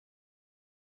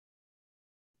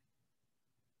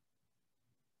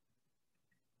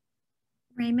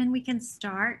Raymond, we can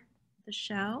start the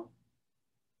show.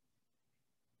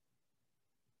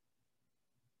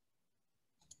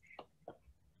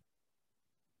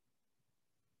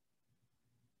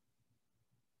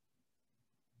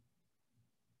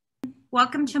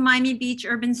 Welcome to Miami Beach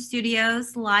Urban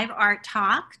Studios Live Art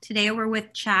Talk. Today we're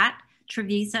with Chat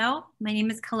Travieso. My name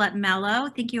is Colette Mello.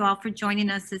 Thank you all for joining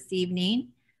us this evening.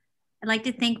 I'd like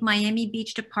to thank Miami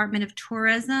Beach Department of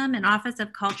Tourism and Office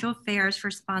of Cultural Affairs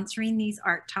for sponsoring these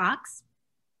art talks.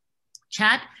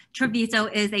 Chat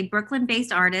Travieso is a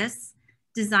Brooklyn-based artist,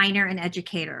 designer, and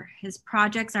educator. His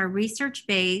projects are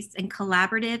research-based and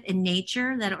collaborative in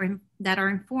nature that are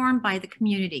informed by the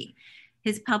community.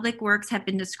 His public works have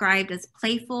been described as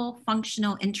playful,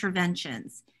 functional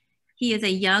interventions. He is a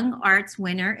Young Arts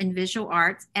winner in visual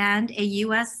arts and a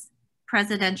U.S.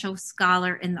 Presidential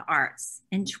Scholar in the Arts.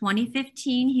 In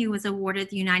 2015, he was awarded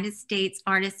the United States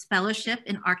Artist Fellowship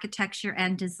in Architecture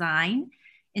and Design.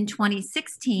 In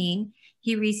 2016,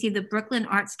 he received the Brooklyn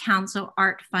Arts Council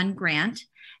Art Fund grant.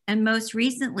 And most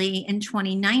recently, in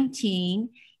 2019,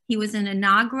 he was an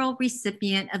inaugural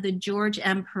recipient of the Jorge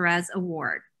M. Pérez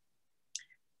Award.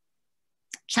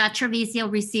 Chat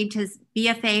Travieso received his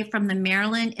BFA from the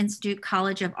Maryland Institute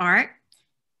College of Art.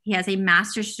 He has a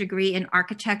master's degree in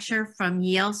architecture from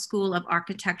Yale School of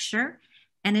Architecture.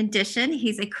 In addition,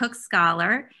 he's a Cook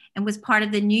Scholar and was part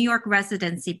of the New York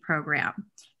residency program.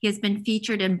 He has been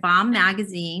featured in Bomb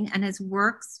magazine, and his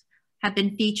works have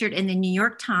been featured in the New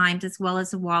York Times as well as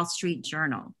the Wall Street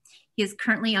Journal. He is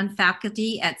currently on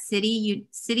faculty at City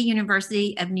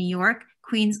University of New York,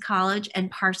 Queens College,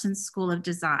 and Parsons School of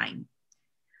Design.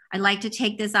 I'd like to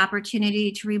take this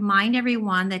opportunity to remind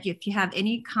everyone that if you have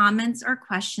any comments or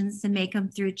questions, to make them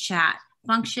through chat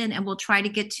function, and we'll try to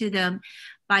get to them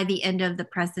by the end of the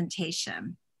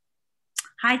presentation.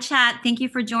 Hi, Chat. Thank you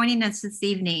for joining us this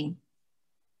evening.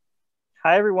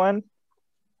 Hi, everyone.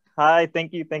 Hi,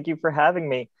 thank you. Thank you for having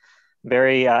me.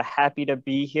 Very happy to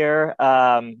be here.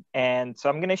 And so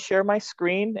I'm going to share my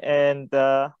screen and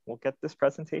we'll get this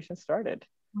presentation started.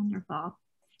 Wonderful.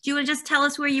 Do you want to just tell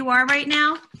us where you are right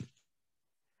now?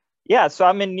 Yeah, so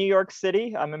I'm in New York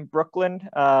City. I'm in Brooklyn.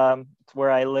 It's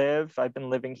where I live. I've been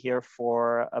living here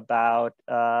for about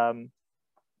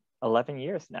 11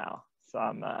 years now. So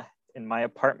I'm in my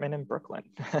apartment in Brooklyn.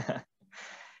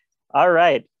 All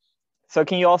right. So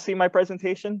can you all see my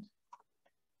presentation?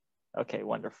 Okay,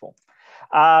 wonderful.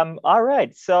 All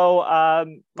right, so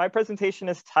my presentation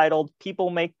is titled People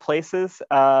Make Places.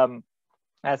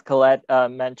 As Colette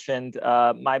mentioned,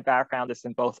 my background is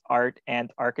in both art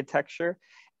and architecture.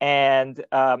 And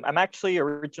I'm actually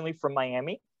originally from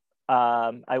Miami.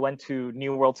 I went to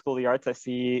New World School of the Arts. I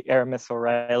see Aramis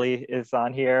O'Reilly is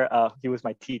on here. He was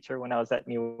my teacher when I was at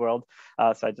New World.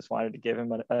 So I just wanted to give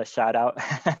him a shout out.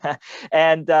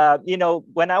 And, you know,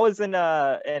 when I was in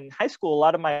high school, a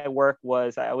lot of my work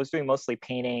was, I was doing mostly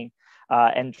painting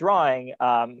and drawing.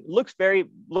 Looked very,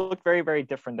 very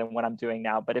different than what I'm doing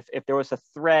now. But if there was a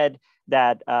thread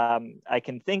that I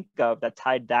can think of that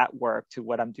tied that work to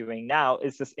what I'm doing now,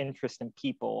 is this interest in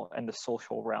people and the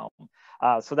social realm.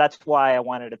 So that's why I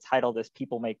wanted to title this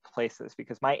People Make Places,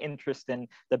 because my interest in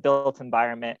the built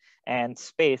environment and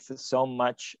space is so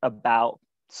much about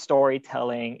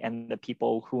storytelling and the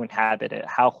people who inhabit it,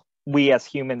 how we as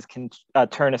humans can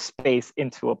turn a space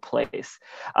into a place.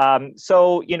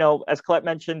 So, you know, as Colette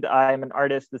mentioned, I'm an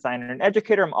artist, designer, and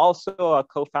educator. I'm also a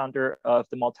co-founder of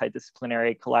the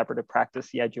multidisciplinary collaborative practice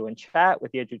Yeju Chat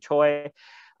with Yeju Choi.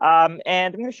 And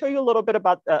I'm going to show you a little bit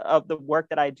about of the work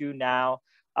that I do now.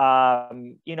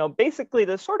 You know, basically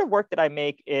the sort of work that I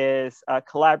make is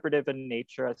collaborative in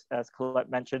nature, as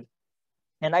Colette mentioned.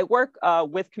 And I work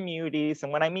with communities,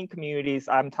 and when I mean communities,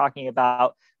 I'm talking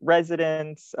about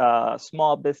residents,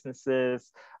 small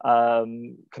businesses,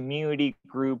 community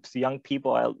groups, young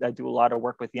people. I do a lot of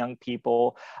work with young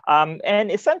people,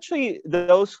 and essentially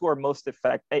those who are most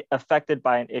affected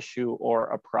by an issue or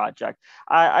a project.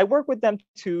 I work with them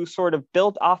to sort of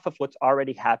build off of what's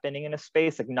already happening in a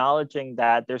space, acknowledging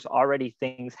that there's already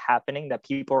things happening, that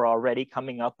people are already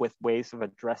coming up with ways of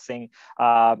addressing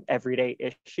everyday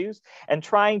issues, and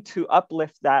trying to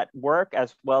uplift that work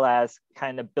as well as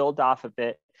kind of build off of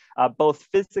it, both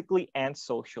physically and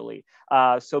socially.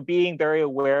 So being very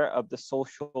aware of the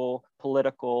social,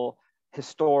 political,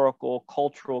 historical,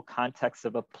 cultural context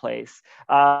of a place,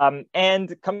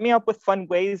 and coming up with fun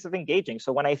ways of engaging.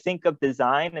 So when I think of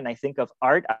design and I think of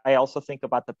art, I also think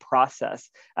about the process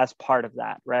as part of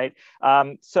that, right?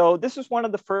 So this was one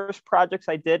of the first projects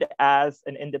I did as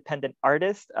an independent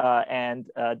artist and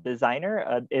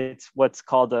designer. It's what's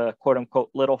called a quote unquote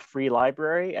little free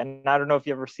library. And I don't know if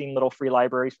you've ever seen little free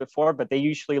libraries before, but they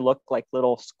usually look like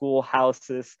little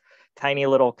schoolhouses, tiny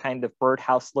little kind of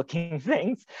birdhouse looking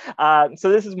things. So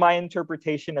this is my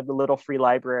interpretation of the Little Free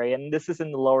Library, and this is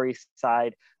in the Lower East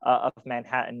Side of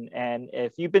Manhattan. And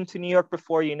if you've been to New York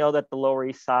before, you know that the Lower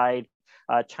East Side,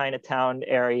 Chinatown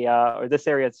area, or this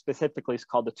area specifically is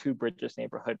called the Two Bridges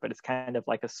neighborhood, but it's kind of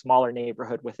like a smaller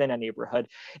neighborhood within a neighborhood.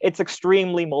 It's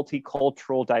extremely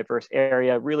multicultural, diverse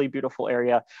area, really beautiful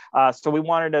area. So we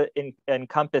wanted to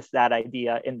encompass that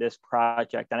idea in this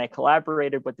project. And I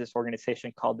collaborated with this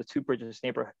organization called the Two Bridges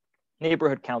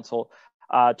Neighborhood Council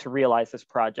to realize this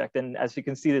project. And as you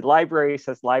can see, the library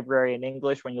says library in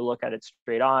English when you look at it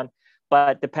straight on,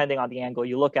 but depending on the angle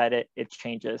you look at it, it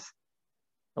changes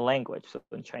the language, so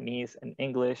in Chinese and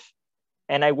English.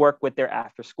 And I work with their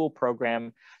after school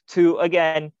program to,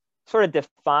 again, sort of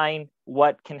define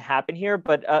what can happen here.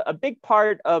 But a big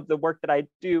part of the work that I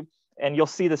do, and you'll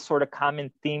see this sort of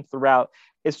common theme throughout,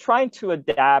 is trying to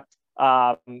adapt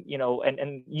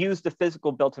and use the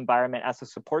physical built environment as a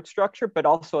support structure, but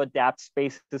also adapt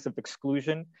spaces of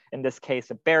exclusion, in this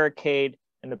case, a barricade,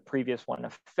 in the previous one, a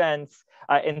fence,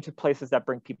 into places that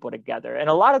bring people together. And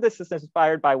a lot of this is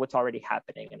inspired by what's already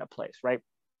happening in a place, right?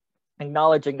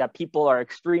 Acknowledging that people are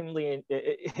extremely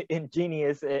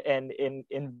ingenious and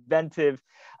inventive,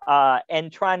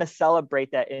 and trying to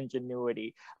celebrate that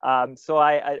ingenuity. So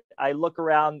I look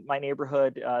around my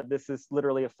neighborhood. This is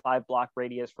literally a 5-block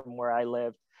radius from where I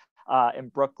live. In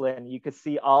Brooklyn, you could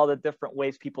see all the different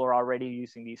ways people are already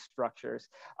using these structures.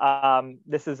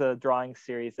 This is a drawing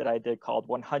series that I did called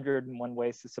 101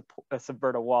 Ways to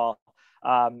Subvert a Wall.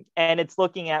 And it's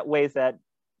looking at ways that,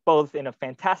 both in a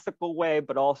fantastical way,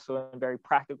 but also in very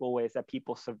practical ways, that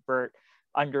people subvert,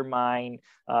 undermine,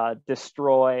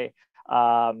 destroy,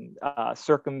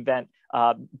 circumvent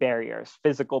barriers,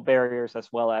 physical barriers, as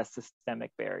well as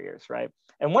systemic barriers, right?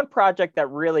 And one project that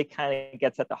really kind of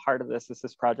gets at the heart of this is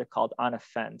this project called On a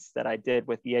Fence that I did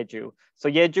with Yeju. So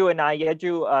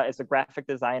Yeju is a graphic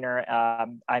designer.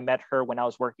 I met her when I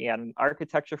was working at an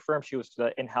architecture firm. She was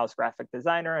the in-house graphic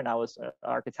designer, and I was an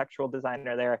architectural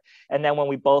designer there. And then when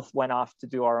we both went off to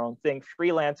do our own thing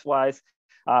freelance-wise,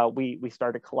 we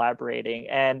started collaborating.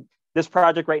 And this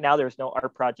project right now, there's no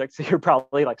art project. So you're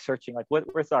probably like searching like,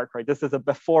 where's the art project? This is a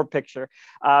before picture.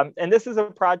 And this is a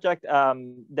project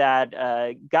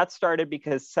that got started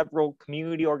because several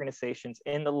community organizations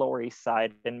in the Lower East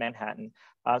Side in Manhattan.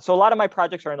 So a lot of my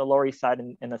projects are in the Lower East Side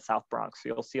in the South Bronx. So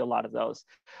you'll see a lot of those.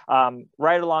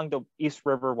 Right along the East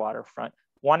River waterfront,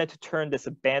 wanted to turn this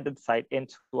abandoned site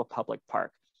into a public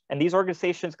park. And these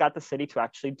organizations got the city to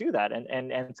actually do that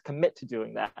and commit to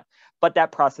doing that. But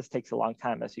that process takes a long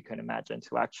time, as you can imagine,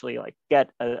 to actually like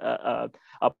get a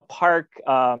park,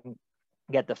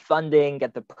 get the funding,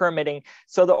 get the permitting.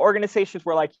 So the organizations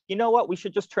were like, you know what, we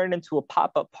should just turn it into a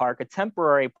pop-up park, a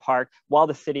temporary park, while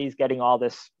the city is getting all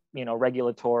this,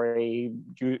 regulatory,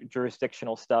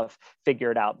 jurisdictional stuff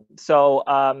figured out. So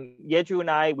Yeju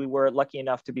and I, we were lucky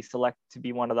enough to be selected to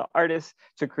be one of the artists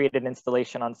to create an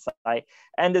installation on site.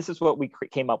 And this is what we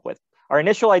came up with. Our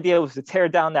initial idea was to tear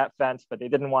down that fence, but they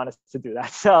didn't want us to do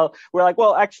that. So we're like,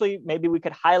 well, actually, maybe we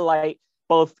could highlight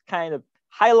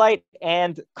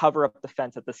and cover up the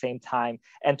fence at the same time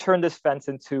and turn this fence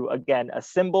into, again, a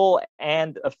symbol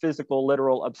and a physical,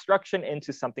 literal obstruction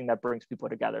into something that brings people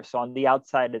together. So on the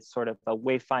outside, it's sort of a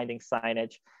wayfinding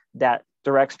signage that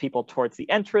directs people towards the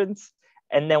entrance.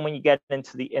 And then when you get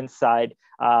into the inside,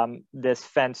 this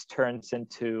fence turns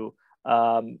into,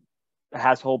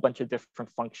 has a whole bunch of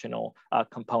different functional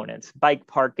components, bike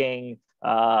parking,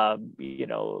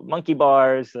 monkey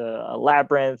bars, a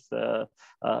labyrinth,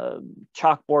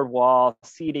 chalkboard wall,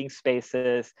 seating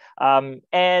spaces. And,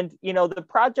 the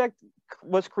project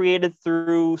was created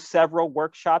through several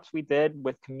workshops we did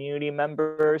with community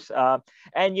members.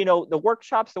 And, the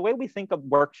workshops, the way we think of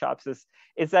workshops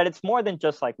is that it's more than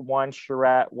just like one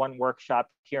charrette, one workshop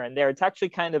here and there. It's actually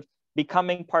kind of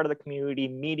becoming part of the community,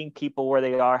 meeting people where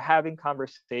they are, having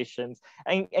conversations,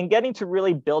 and getting to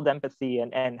really build empathy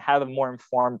and have a more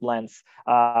informed lens.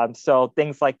 So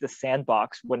things like the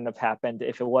sandbox wouldn't have happened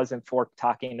if it wasn't for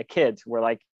talking to kids. We're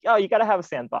like, oh, you got to have a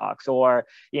sandbox, or,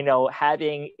 you know,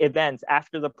 having events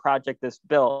after the project is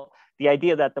built. The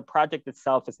idea that the project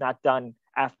itself is not done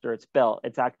after it's built.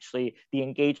 It's actually the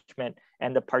engagement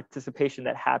and the participation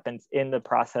that happens in the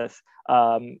process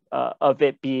of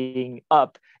it being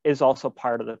up is also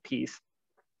part of the piece,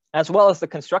 as well as the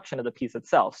construction of the piece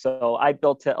itself. So I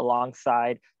built it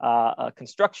alongside a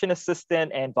construction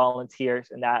assistant and volunteers,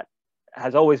 and that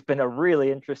has always been a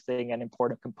really interesting and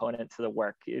important component to the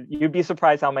work. You'd be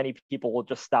surprised how many people will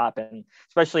just stop, and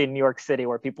especially in New York City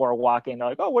where people are walking, they're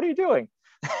like, oh, what are you doing?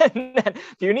 And then,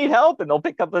 do you need help? And they'll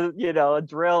pick up a, you know, a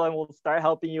drill and we'll start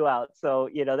helping you out. So,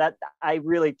 you know, that I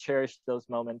really cherish those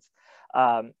moments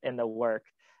in the work.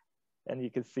 And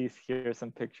you can see here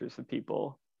some pictures of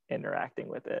people interacting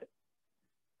with it.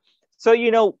 So, you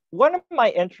know, one of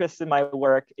my interests in my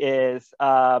work is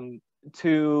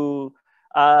to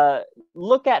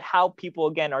look at how people,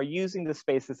 again, are using the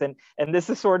spaces. And this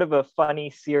is sort of a funny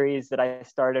series that I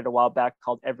started a while back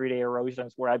called Everyday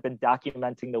Erosions, where I've been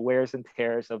documenting the wears and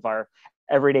tears of our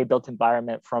everyday built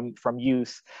environment from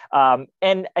use.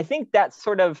 And I think that's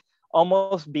sort of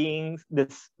almost being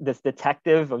this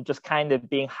detective of just kind of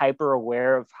being hyper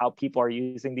aware of how people are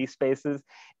using these spaces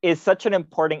is such an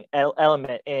important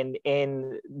element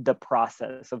in the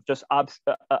process of just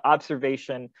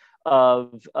observation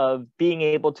of being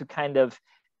able to kind of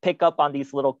pick up on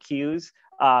these little cues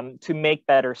to make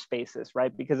better spaces,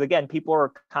 right? Because again, people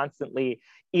are constantly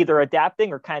either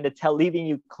adapting or kind of leaving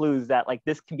you clues that like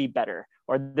this can be better,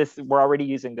 or this, we're already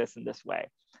using this in this way.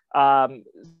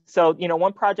 So, you know,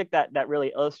 one project that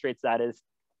really illustrates that is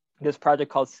this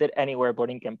project called Sit Anywhere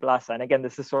Borinquen Plaza. And again,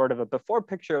 this is sort of a before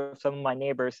picture of some of my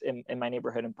neighbors in my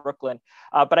neighborhood in Brooklyn.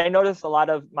 But I noticed a lot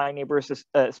of my neighbors,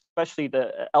 especially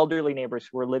the elderly neighbors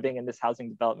who were living in this housing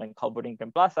development called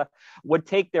Borinquen Plaza, would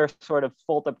take their sort of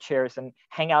fold up chairs and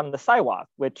hang out on the sidewalk,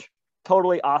 which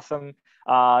totally awesome,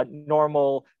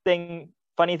 normal thing.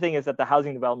 Funny thing is that the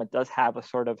housing development does have a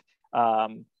sort of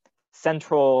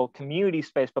central community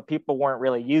space, but people weren't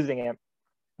really using it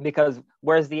because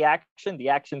where's the action? The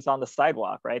action's on the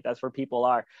sidewalk, right? That's where people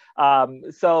are.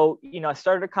 So, you know, I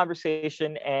started a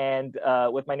conversation and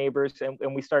with my neighbors,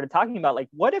 and we started talking about like,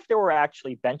 what if there were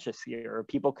actually benches here, or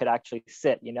people could actually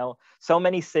sit? You know, so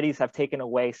many cities have taken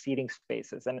away seating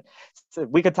spaces, and so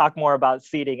we could talk more about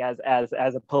seating as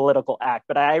a political act.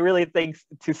 But I really think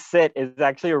to sit is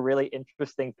actually a really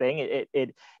interesting thing.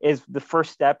 It is the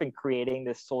first step in creating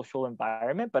this social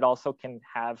environment, but also can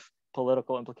have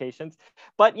political implications.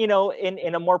 But, you know,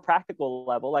 in a more practical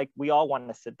level, like we all want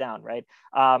to sit down, right?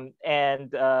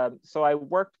 So I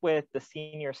worked with the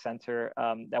senior center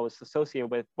that was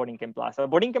associated with Borinquen Plaza.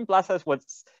 Borinquen Plaza is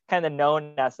what's kind of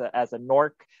known as a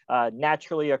NORC,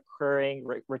 naturally occurring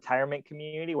retirement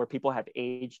community where people have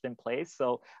aged in place.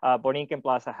 So Borinquen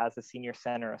Plaza has a senior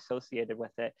center associated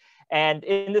with it. And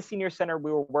in the senior center,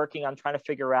 we were working on trying to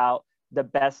figure out the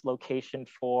best location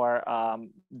for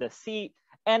the seat,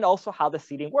 and also how the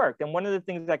seating worked. And one of the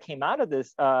things that came out of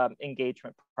this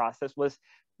engagement process was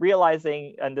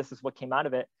realizing, and this is what came out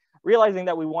of it, realizing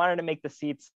that we wanted to make the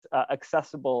seats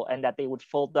accessible and that they would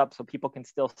fold up so people can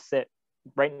still sit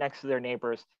right next to their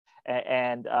neighbors,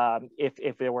 and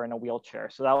if they were in a wheelchair.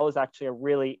 So that was actually a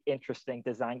really interesting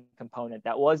design component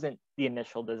that wasn't the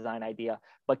initial design idea,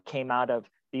 but came out of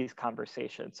these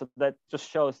conversations. So that just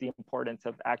shows the importance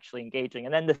of actually engaging.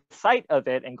 And then the site of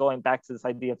it, and going back to this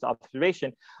idea of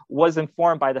observation, was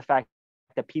informed by the fact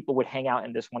that people would hang out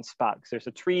in this one spot. Because there's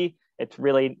a tree, it's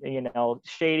really, you know,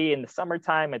 shady in the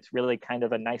summertime, it's really kind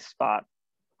of a nice spot.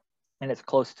 And it's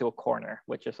close to a corner,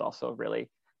 which is also a really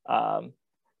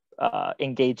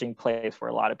engaging place where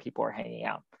a lot of people are hanging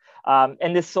out.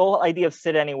 And this whole idea of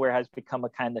sit anywhere has become a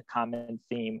kind of common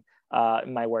theme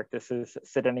in my work. This is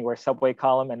Sit Anywhere subway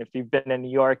column. And if you've been in New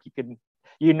York,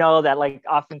 you know that like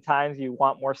oftentimes you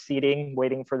want more seating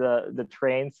waiting for the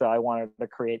train. So I wanted to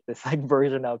create this like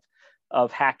version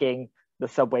of hacking the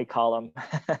subway column.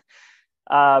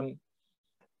 And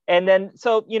then,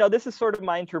 so, you know, this is sort of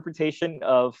my interpretation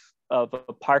of a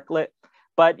parklet.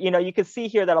 But, you know, you can see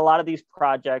here that a lot of these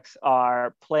projects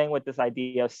are playing with this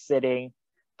idea of sitting,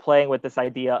 playing with this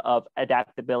idea of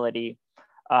adaptability.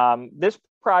 This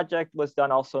project was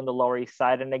done also in the Lower East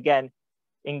Side. And again,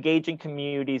 engaging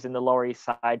communities in the Lower East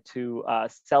Side to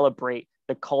celebrate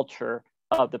the culture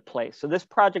of the place. So this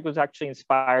project was actually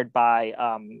inspired by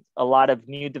a lot of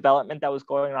new development that was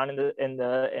going on in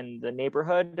the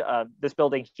neighborhood. This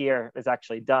building here is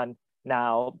actually done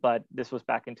now, but this was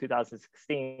back in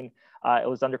 2016. It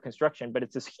was under construction, but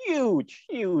it's this huge,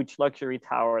 huge luxury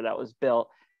tower that was built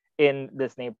in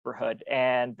this neighborhood.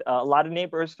 And a lot of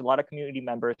neighbors, a lot of community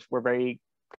members were very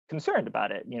concerned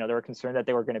about it. You know, they were concerned that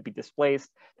they were going to be displaced,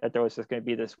 that there was just going to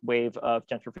be this wave of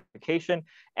gentrification,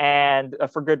 and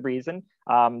for good reason.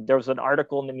 There was an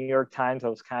article in the New York Times that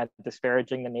was kind of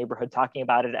disparaging the neighborhood, talking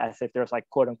about it as if there's like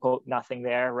quote unquote nothing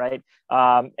there, right?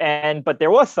 But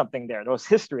there was something there. There was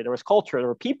history, there was culture, there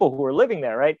were people who were living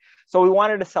there, right? So we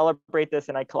wanted to celebrate this,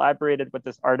 and I collaborated with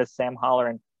this artist, Sam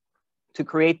Holleran, to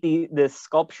create this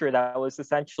sculpture that was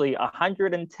essentially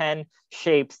 110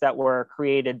 shapes that were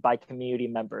created by community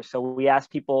members. So we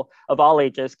asked people of all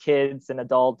ages, kids and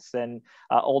adults and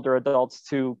older adults,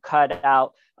 to cut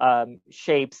out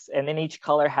shapes, and then each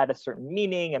color had a certain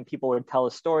meaning, and people would tell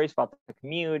us stories about the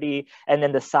community. And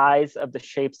then the size of the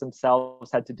shapes themselves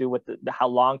had to do with how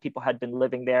long people had been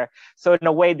living there. So in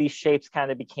a way, these shapes kind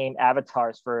of became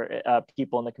avatars for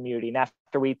people in the community. And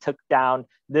after we took down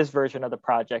this version of the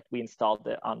project, we installed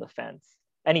it on the fence.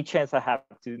 Any chance I have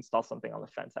to install something on the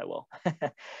fence, I will.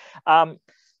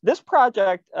 This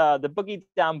project, the Boogie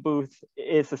Down Booth,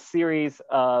 is a series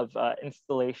of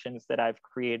installations that I've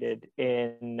created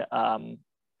in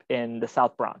the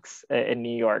South Bronx in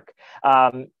New York.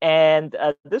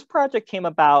 This project came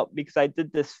about because I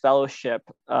did this fellowship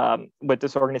with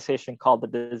this organization called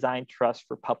the Design Trust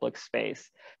for Public Space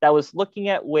that was looking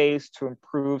at ways to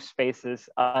improve spaces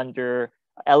under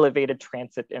elevated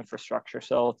transit infrastructure.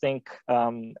 So think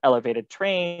elevated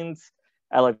trains,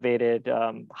 elevated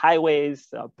highways,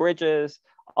 bridges,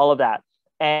 all of that.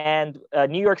 And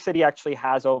New York City actually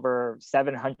has over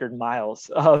 700 miles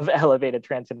of elevated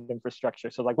transit infrastructure.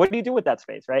 So like, what do you do with that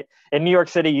space, right? In New York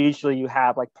City, usually you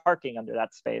have like parking under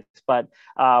that space, but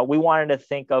we wanted to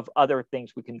think of other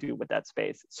things we can do with that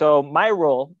space. So my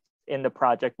role in the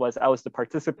project was I was the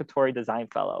participatory design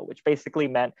fellow, which basically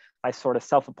meant my sort of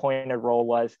self-appointed role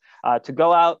was to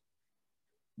go out,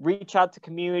 reach out to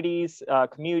communities,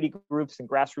 community groups and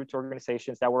grassroots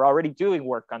organizations that were already doing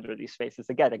work under these spaces.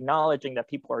 Again, acknowledging that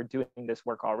people are doing this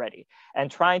work already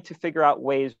and trying to figure out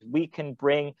ways we can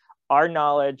bring our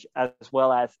knowledge as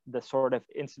well as the sort of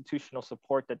institutional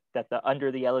support that the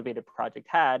Under the Elevated project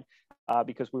had,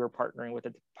 because we were partnering with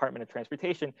the Department of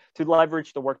Transportation to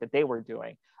leverage the work that they were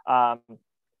doing.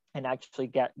 And actually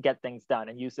get things done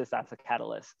and use this as a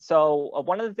catalyst. So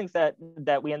one of the things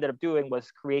that we ended up doing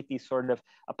was create these sort of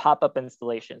pop-up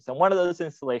installations. And one of those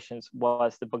installations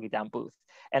was the Boogie Down Booth.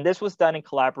 And this was done in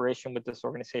collaboration with this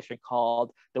organization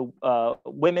called the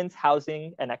Women's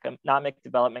Housing and Economic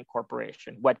Development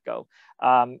Corporation, WETCO.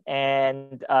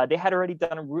 They had already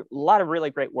done a lot of really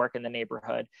great work in the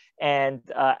neighborhood. And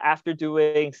after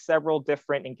doing several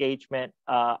different engagement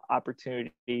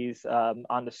opportunities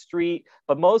on the street,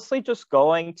 but mostly just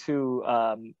going to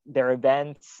their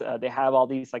events. They have all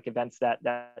these like events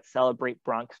that celebrate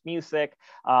Bronx music,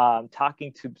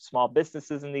 talking to small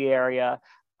businesses in the area,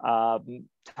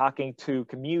 talking to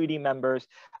community members.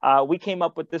 We came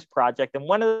up with this project. And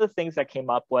one of the things that came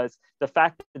up was the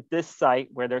fact that this site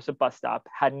where there's a bus stop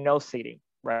had no seating,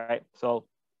 right? So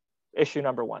issue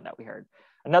number one that we heard.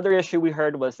 Another issue we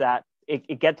heard was that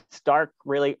it gets dark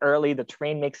really early. The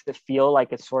train makes it feel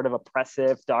like it's sort of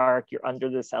oppressive, dark. You're under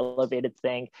this elevated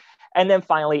thing. And then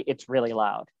finally, it's really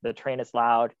loud. The train is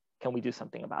loud. Can we do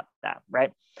something about that,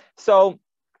 right? So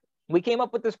we came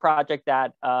up with this project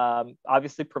that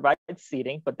obviously provides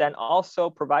seating, but then also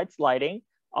provides lighting,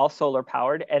 all solar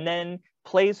powered, and then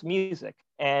plays music.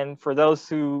 And for those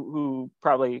who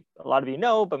probably a lot of you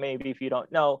know, but maybe if you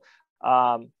don't know,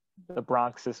 the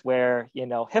Bronx is where, you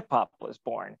know, hip hop was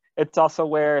born. It's also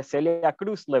where Celia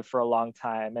Cruz lived for a long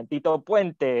time, and Tito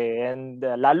Puente and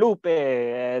La Lupe,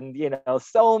 and, you know,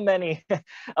 so many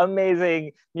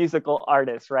amazing musical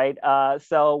artists, right?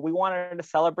 So we wanted to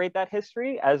celebrate that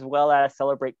history as well as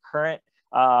celebrate current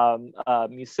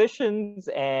musicians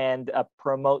and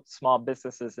promote small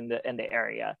businesses in the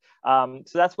area. So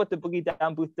that's what the Boogie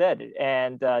Down Booth did.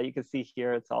 And you can see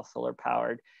here, it's all solar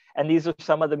powered. And these are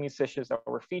some of the musicians that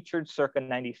were featured: Circa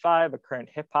 95, a current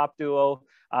hip hop duo.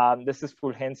 This is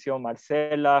Fulgencio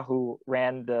Marcela, who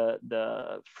ran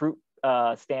the fruit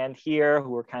stand here,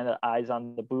 who were kind of eyes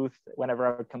on the booth. Whenever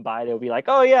I would come by, they would be like,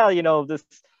 oh yeah, you know, this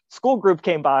school group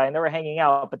came by and they were hanging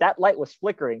out, but that light was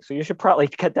flickering, so you should probably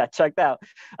get that checked out.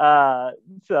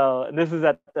 So this is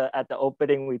at the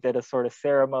opening. We did a sort of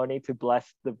ceremony to bless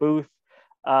the booth.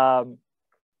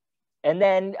 And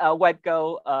then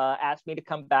WETCO asked me to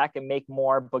come back and make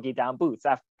more Boogie Down booths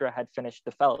after I had finished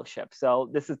the fellowship. So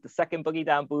this is the second Boogie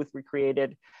Down booth we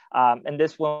created. And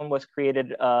this one was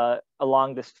created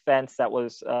along this fence that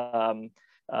was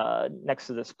next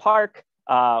to this park,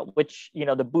 which, you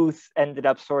know, the booth ended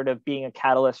up sort of being a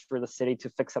catalyst for the city to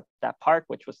fix up that park,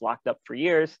 which was locked up for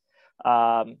years.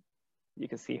 You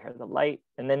can see here the light.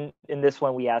 And then in this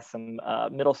one, we asked some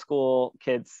middle school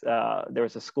kids, there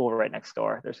was a school right next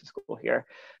door, there's a school here,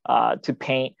 to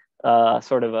paint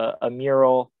sort of a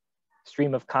mural,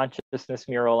 stream of consciousness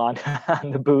mural on,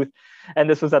 on the booth. And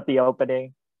this was at the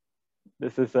opening.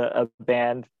 This is a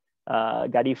band,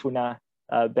 Garifuna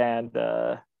band.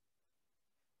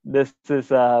 This is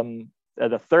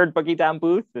the third Boogie Down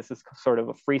booth. This is sort of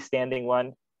a freestanding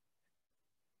one.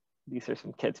 These are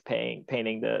some kids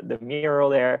painting the mural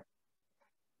there.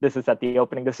 This is at the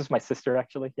opening. This is my sister,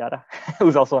 actually, Yara,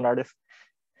 who's also an artist.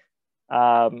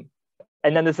 And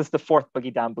then this is the fourth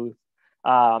Boogie Down booth.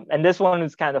 And this one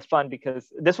is kind of fun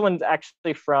because this one's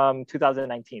actually from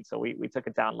 2019. So we took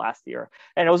it down last year.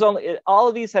 And it was all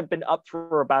of these have been up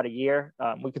for about a year.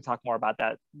 We could talk more about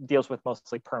that. Deals with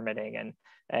mostly permitting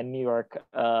and New York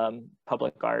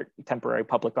public art, temporary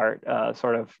public art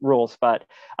sort of rules. But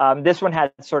this one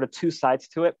had sort of two sides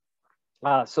to it.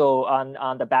 So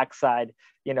on the back side,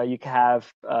 you can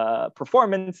have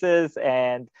performances,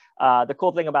 and the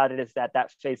cool thing about it is that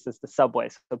faces the subway,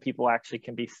 so people actually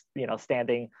can be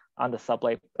standing on the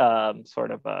subway,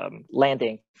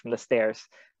 landing from the stairs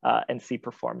and see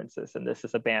performances. And this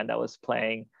is a band that was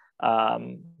playing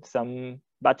some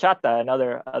bachata and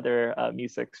other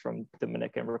musics from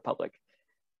Dominican Republic.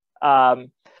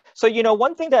 So,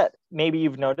 one thing that maybe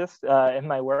you've noticed in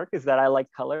my work is that I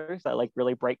like colors. I like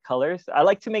really bright colors. I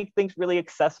like to make things really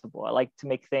accessible. I like to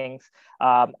make things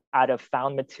out of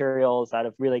found materials, out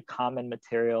of really common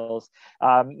materials,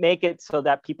 make it so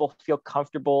that people feel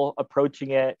comfortable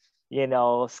approaching it,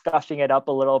 scushing it up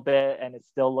a little bit and it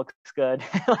still looks good.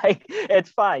 Like, it's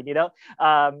fine,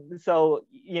 So,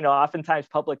 oftentimes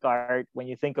public art, when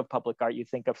you think of public art, you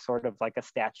think of sort of like a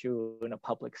statue in a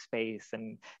public space,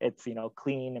 and it's,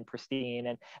 clean and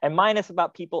pristine. And mine is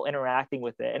about people interacting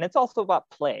with it. And it's also about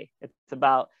play. It's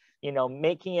about,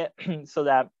 making it so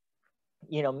that,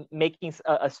 making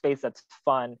a space that's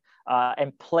fun,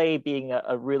 and play being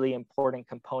a really important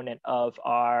component of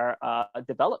our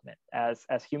development as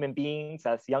human beings,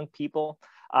 as young people.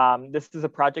 This is a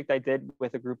project I did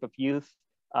with a group of youth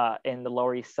in the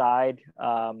Lower East Side.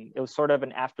 It was sort of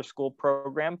an after-school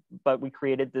program, but we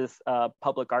created this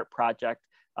public art project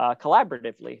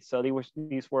collaboratively. So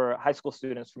these were high school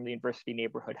students from the University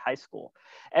Neighborhood High School.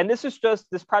 And this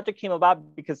project came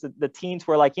about because the teens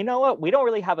were like, you know what, we don't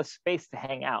really have a space to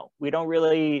hang out. We don't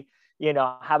really,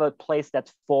 have a place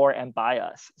that's for and by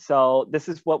us. So this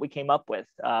is what we came up with.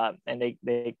 And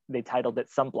they titled it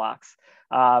Sunblocks.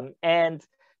 And,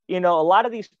 a lot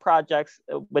of these projects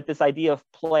with this idea of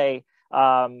play,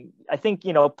 I think,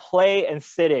 play and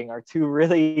sitting are two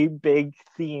really big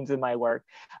themes in my work.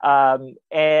 And,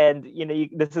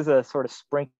 this is a sort of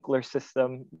sprinkler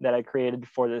system that I created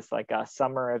for this like a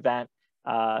summer event,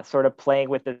 sort of playing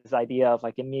with this idea of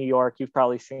like in New York, you've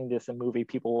probably seen this in movie,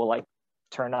 people will like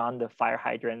turn on the fire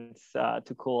hydrants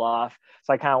to cool off.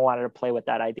 So I kind of wanted to play with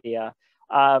that idea.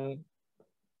 And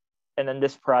then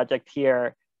this project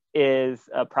here is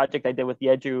a project I did with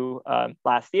Yeju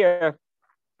last year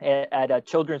at a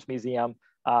children's museum.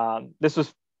 This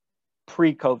was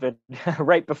pre-COVID,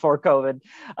 right before COVID.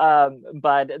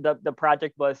 But the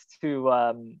project was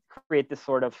to create this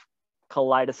sort of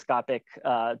kaleidoscopic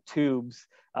tubes.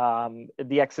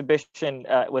 The exhibition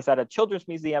was at a children's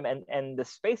museum, and the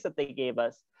space that they gave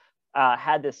us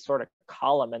had this sort of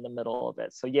column in the middle of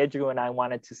it. So Yeju and I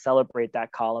wanted to celebrate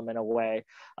that column in a way,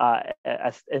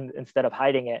 instead of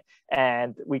hiding it.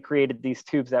 And we created these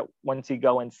tubes that once you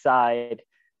go inside,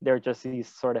 they're just these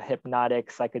sort of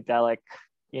hypnotic, psychedelic,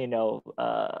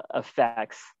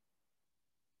 effects.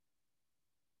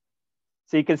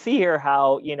 So you can see here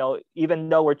how, even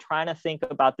though we're trying to think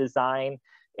about design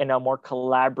in a more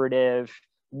collaborative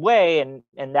way, and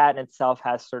that in itself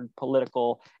has certain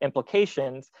political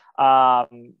implications,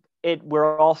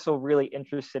 we're also really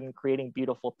interested in creating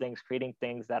beautiful things, creating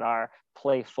things that are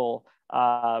playful.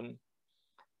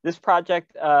 This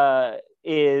project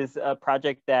is a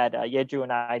project that Yeju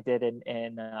and I did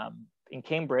in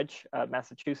Cambridge,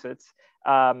 Massachusetts.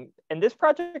 And this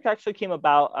project actually came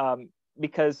about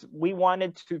because we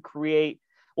wanted to create,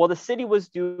 well, the city was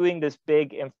doing this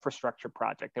big infrastructure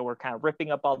project. They were kind of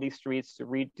ripping up all these streets to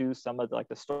redo some of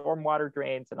the stormwater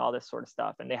drains and all this sort of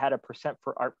stuff. And they had a Percent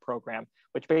for Art program,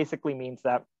 which basically means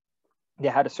that they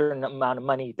had a certain amount of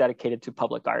money dedicated to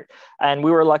public art. And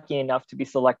we were lucky enough to be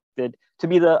selected to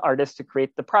be the artist to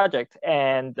create the project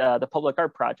and the public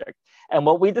art project. And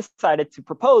what we decided to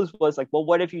propose was like, well,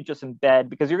 what if you just embed,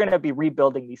 because you're going to be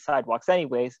rebuilding these sidewalks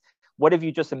anyways, what if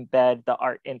you just embed the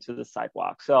art into the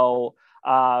sidewalk? So,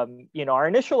 you know, our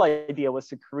initial idea was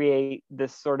to create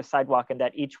this sort of sidewalk and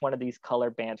that each one of these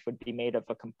color bands would be made of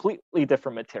a completely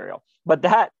different material. But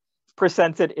that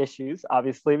presented issues,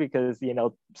 obviously, because, you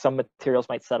know, some materials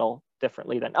might settle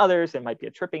differently than others. It might be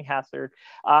a tripping hazard.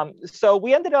 So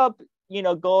we ended up, you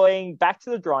know, going back to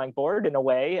the drawing board in a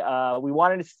way. We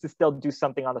wanted to still do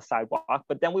something on the sidewalk,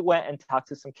 but then we went and talked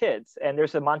to some kids. And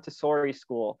there's a Montessori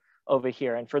school over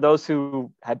here. And for those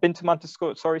who have been to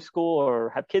Montessori school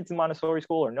or have kids in Montessori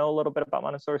school or know a little bit about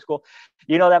Montessori school,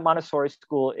 you know that Montessori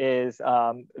school is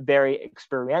very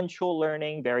experiential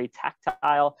learning, very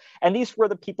tactile. And these were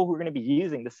the people who were going to be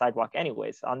using the sidewalk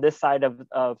anyways. On this side of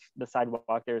the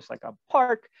sidewalk, there's like a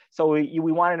park. So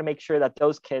we wanted to make sure that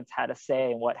those kids had a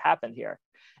say in what happened here.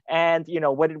 And, you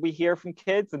know, what did we hear from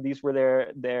kids? And these were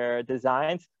their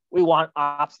designs. We want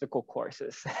obstacle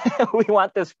courses. We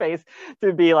want the space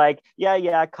to be like,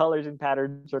 yeah, colors and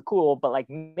patterns are cool, but like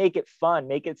make it fun,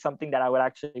 make it something that I would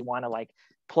actually want to like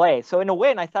play. So in a way,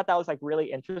 and I thought that was like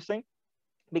really interesting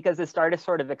because it started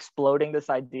sort of exploding this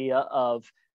idea of,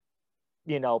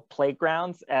 you know,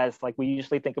 playgrounds as like we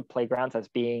usually think of playgrounds as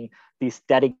being these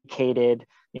dedicated,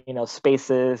 you know,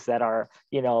 spaces that are,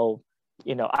 you know,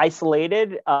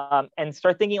 isolated, and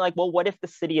start thinking like, well, what if the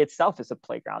city itself is a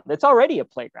playground? It's already a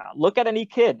playground. Look at any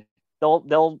kid.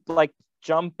 They'll like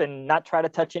jump and not try to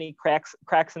touch any cracks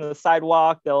in the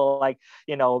sidewalk. They'll like,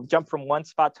 you know, jump from one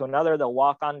spot to another. They'll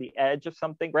walk on the edge of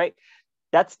something, right?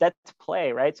 That's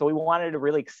play, right? So we wanted to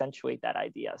really accentuate that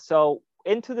idea. So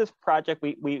into this project,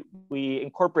 we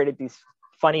incorporated these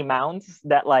funny mounds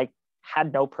that like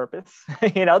had no purpose.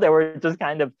 You know, they were just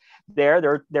kind of there.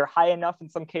 They're high enough in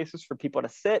some cases for people to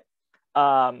sit.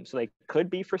 So they could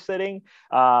be for sitting.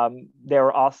 There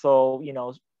were also, you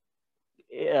know,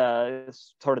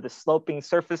 sort of the sloping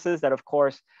surfaces that of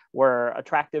course were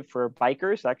attractive for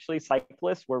bikers. Actually,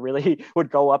 cyclists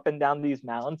would go up and down these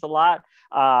mounds a lot.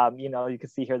 You know, you can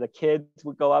see here the kids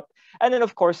would go up. And then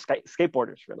of course,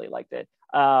 skateboarders really liked it.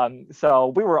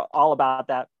 So we were all about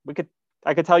that.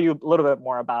 I could tell you a little bit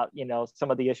more about, you know, some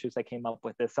of the issues that came up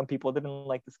with this. Some people didn't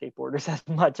like the skateboarders as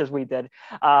much as we did,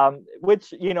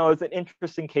 which, you know, is an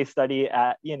interesting case study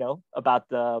at, you know, about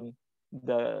the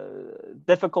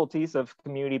difficulties of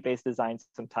community-based design.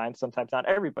 Sometimes not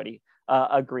everybody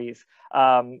agrees.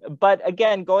 But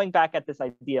again, going back at this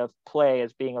idea of play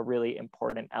as being a really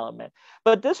important element.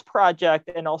 But this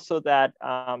project, and also that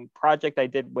project I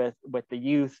did with the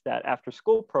youth, that after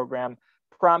school program,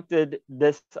 prompted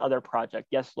this other project,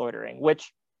 Yes Loitering,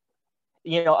 which,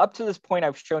 you know, up to this point,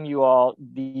 I've shown you all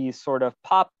these sort of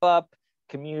pop-up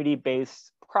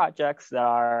community-based projects that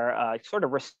are sort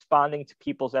of responding to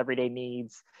people's everyday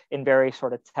needs in very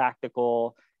sort of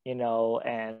tactical, you know,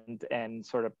 and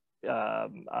sort of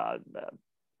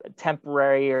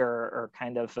temporary or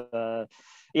kind of,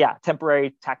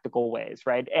 temporary tactical ways,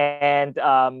 right? And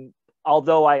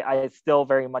although I still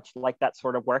very much like that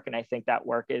sort of work, and I think that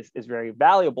work is very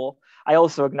valuable, I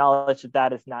also acknowledge that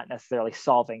that is not necessarily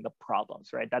solving the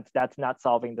problems, right? That's not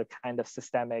solving the kind of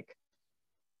systemic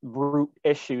root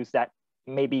issues that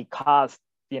maybe caused,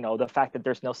 you know, the fact that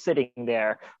there's no sitting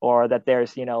there, or that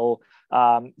there's, you know,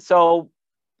 so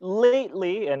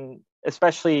lately, and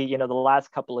especially, you know, the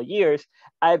last couple of years,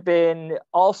 I've been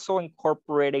also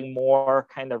incorporating more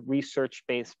kind of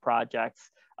research-based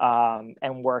projects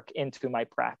and work into my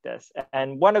practice.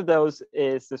 And one of those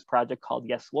is this project called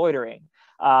Yes Loitering,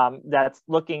 that's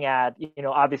looking at, you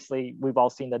know, obviously we've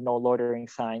all seen the no loitering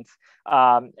signs.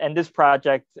 And this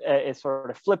project is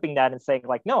sort of flipping that and saying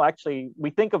like, no, actually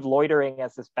we think of loitering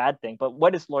as this bad thing, but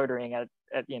what is loitering at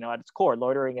its core?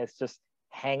 Loitering is just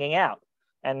hanging out.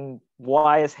 And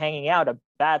why is hanging out a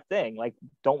bad thing? Like,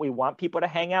 don't we want people to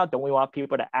hang out? Don't we want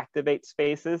people to activate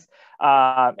spaces?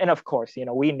 And of course, you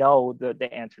know, we know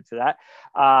the answer to that.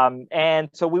 And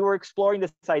so we were exploring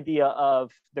this idea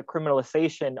of the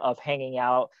criminalization of hanging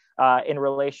out in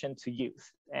relation to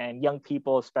youth and young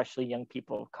people, especially young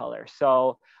people of color.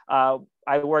 So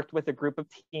I worked with a group of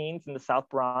teens in the South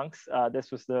Bronx.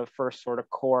 This was the first sort of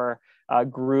core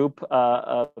group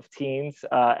of teens.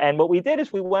 And what we did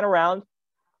is we went around.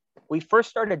 We first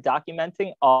started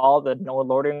documenting all the no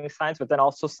loitering signs, but then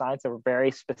also signs that were very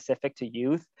specific to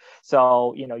youth.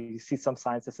 So, you know, you see some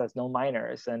signs that says no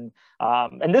minors, and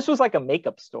this was like a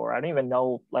makeup store. I don't even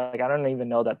know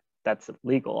that that's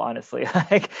illegal, honestly.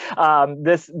 Like,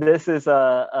 this is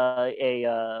a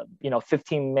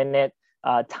 15-minute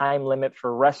time limit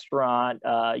for restaurant.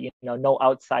 You know, no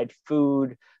outside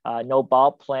food, no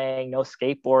ball playing, no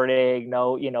skateboarding,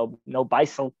 no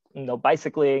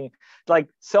bicycling, like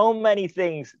so many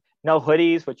things no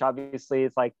hoodies, which obviously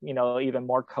is like, you know, even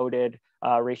more coded,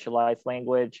 racialized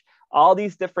language, all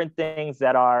these different things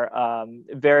that are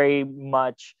very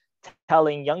much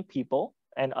telling young people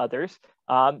and others,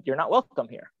 you're not welcome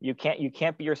here. You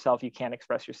can't be yourself. You can't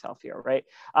express yourself here, right?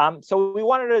 So we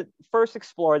wanted to first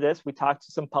explore this. We talked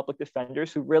to some public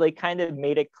defenders who really kind of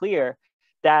made it clear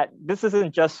that this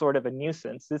isn't just sort of a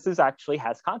nuisance. This is actually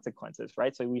has consequences,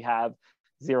 right? So we have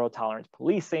zero tolerance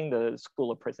policing, the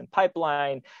school of prison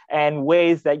pipeline, and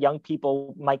ways that young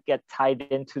people might get tied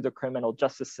into the criminal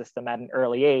justice system at an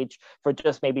early age for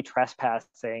just maybe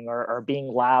trespassing or being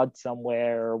loud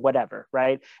somewhere or whatever,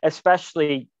 right?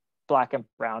 Especially Black and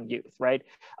brown youth, right?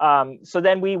 So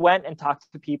then we went and talked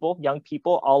to people, young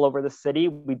people all over the city.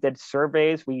 We did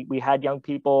surveys. We had young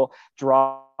people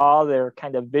draw their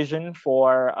kind of vision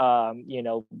for,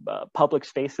 public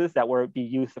spaces that would be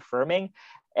youth affirming.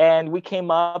 And we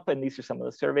came up, and these are some of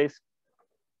the surveys,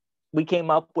 we came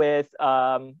up with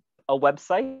a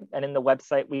website, and in the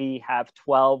website we have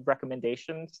 12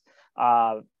 recommendations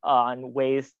on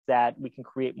ways that we can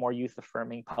create more youth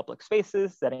affirming public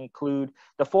spaces that include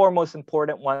the four most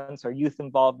important ones are youth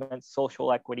involvement,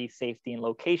 social equity, safety, and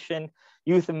location.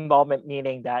 Youth involvement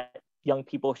meaning that young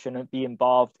people shouldn't be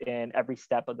involved in every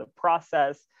step of the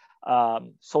process.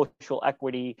 Social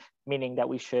equity meaning that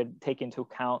we should take into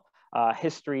account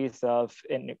histories of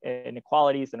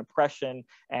inequalities and oppression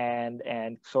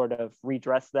and sort of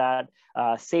redress that.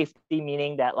 Safety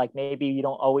meaning that like maybe you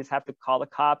don't always have to call the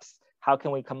cops. How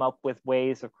can we come up with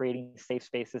ways of creating safe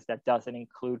spaces that doesn't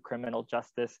include criminal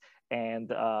justice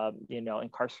and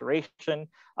incarceration?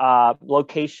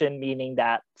 Location meaning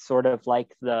that sort of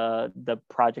like the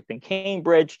project in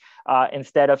Cambridge,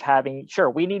 instead of having, sure,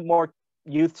 we need more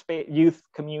youth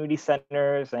community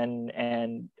centers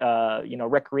and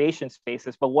recreation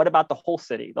spaces, but what about the whole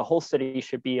city? The whole city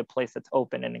should be a place that's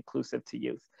open and inclusive to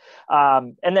youth.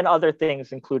 And then other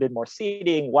things included more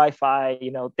seating, Wi-Fi,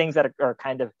 things that are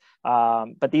kind of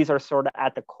but these are sort of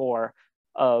at the core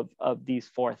of these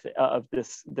of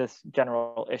this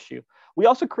general issue. We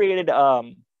also created a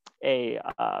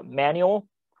manual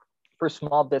for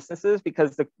small businesses,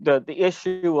 because the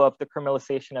issue of the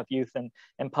criminalization of youth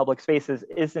and public spaces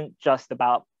isn't just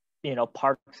about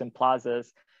parks and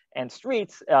plazas and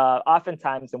streets.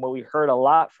 Oftentimes, and what we heard a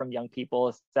lot from young people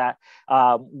is that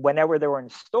whenever they were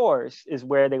in stores is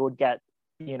where they would get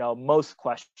most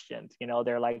questions.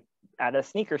 They're like at a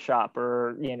sneaker shop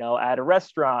or at a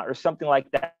restaurant or something like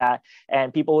that,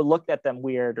 and people would look at them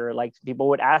weird, or like people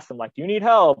would ask them like, do you need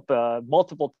help,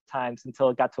 multiple times, until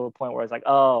it got to a point where it's like,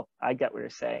 oh, I get what you're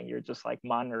saying, you're just like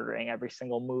monitoring every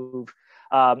single move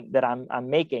that I'm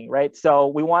making, right? So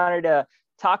we wanted to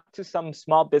talk to some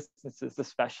small businesses,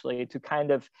 especially, to kind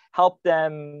of help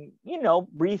them,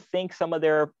 rethink some of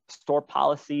their store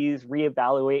policies,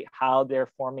 reevaluate how they're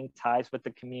forming ties with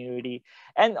the community.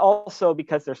 And also,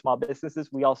 because they're small businesses,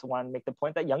 we also want to make the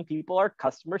point that young people are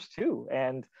customers too.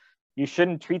 And you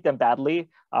shouldn't treat them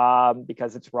badly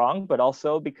because it's wrong, but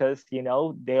also because,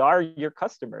 they are your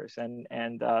customers, and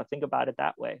think about it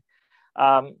that way.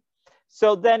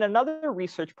 So then another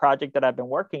research project that I've been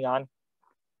working on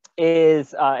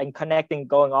is and connecting,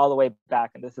 going all the way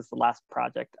back, and this is the last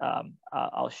project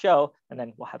I'll show, and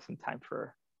then we'll have some time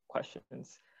for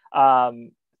questions,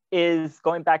 is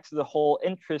going back to the whole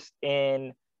interest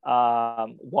in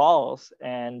walls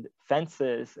and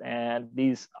fences and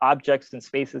these objects and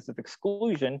spaces of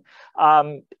exclusion.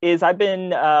 Is I've been,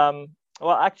 well,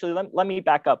 actually, let me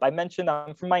back up. I mentioned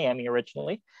I'm from Miami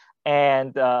originally,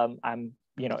 and I'm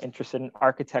interested in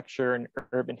architecture and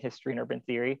urban history and urban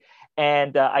theory.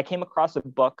 And I came across a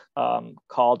book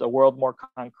called A World More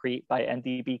Concrete by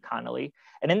N.D.B. Connolly.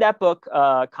 And in that book,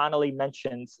 Connolly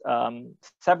mentions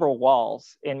several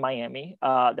walls in Miami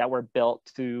that were built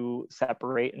to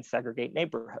separate and segregate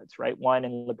neighborhoods, right? One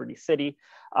in Liberty City,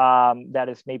 that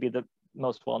is maybe the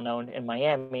most well-known in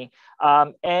Miami.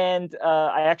 And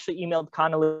I actually emailed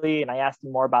Connolly and I asked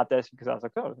him more about this, because I was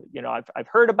like, oh, I've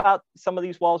heard about some of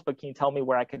these walls, but can you tell me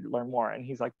where I could learn more? And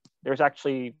he's like, there's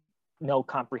actually no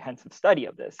comprehensive study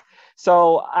of this.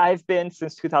 So I've been,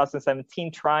 since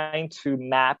 2017, trying to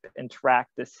map and track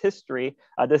this history.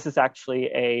 This is actually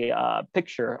a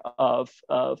picture of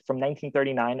from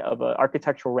 1939 of an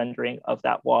architectural rendering of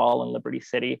that wall in Liberty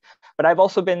City. But I've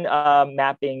also been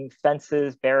mapping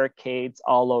fences, barricades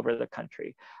all over the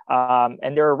country.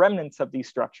 And there are remnants of these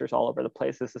structures all over the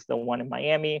place. This is the one in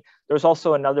Miami. There's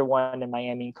also another one in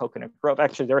Miami in Coconut Grove.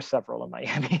 Actually, there are several in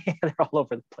Miami. They're all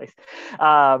over the place.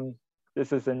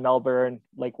 This is in Melbourne,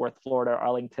 Lake Worth, Florida,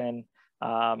 Arlington,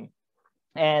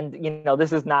 And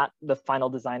this is not the final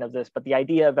design of this, but the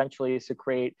idea eventually is to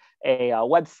create a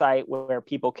website where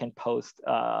people can post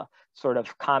sort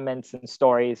of comments and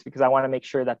stories, because I want to make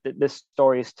sure that this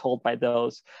story is told by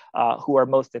those who are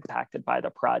most impacted by the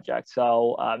project.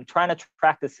 So trying to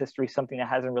track this history, something that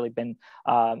hasn't really been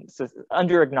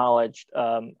under-acknowledged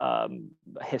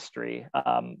history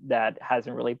that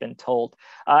hasn't really been told.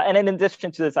 And in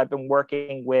addition to this, I've been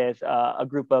working with a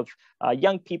group of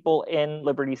young people in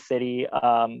Liberty City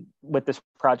with this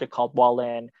project called Wall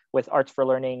In, with Arts for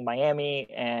Learning Miami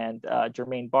and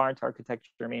Jermaine Barnes, architect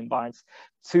Jermaine Barnes,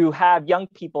 to have young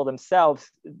people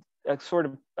themselves sort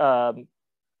of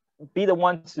be the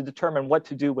ones to determine what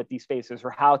to do with these spaces or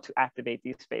how to activate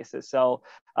these spaces. So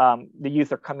the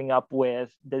youth are coming up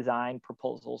with design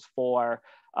proposals for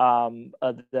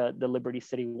the Liberty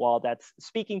City wall that's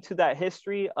speaking to that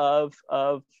history of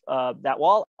that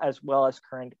wall, as well as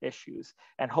current issues.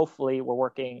 And hopefully we're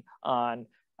working on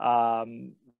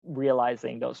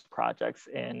realizing those projects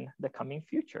in the coming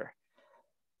future.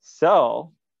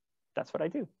 So that's what I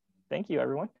do. Thank you,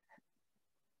 everyone.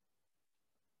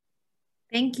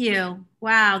 Thank you.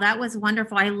 Wow, that was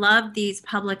wonderful. I love these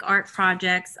public art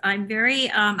projects. I'm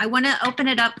very, I want to open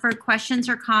it up for questions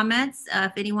or comments.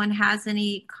 If anyone has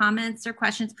any comments or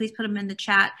questions, please put them in the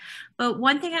chat. But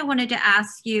one thing I wanted to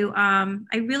ask you,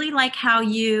 I really like how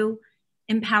you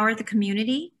empower the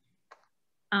community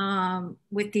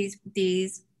with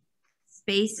these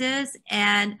spaces.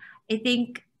 And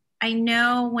I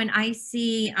know when I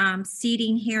see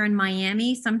seating here in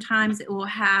Miami, sometimes it will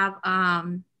have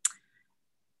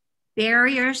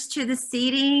barriers to the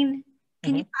seating.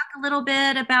 Can you talk a little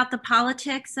bit about the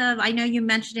politics of, I know you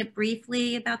mentioned it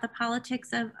briefly about the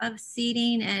politics of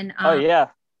seating and oh yeah,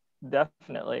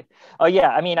 definitely. Oh yeah,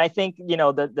 I mean, I think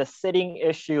the sitting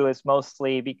issue is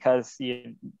mostly because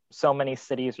so many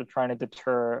cities are trying to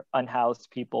deter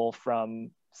unhoused people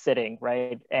from sitting,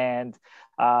 right? And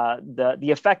the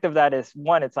effect of that is,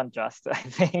 one, it's unjust, I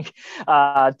think.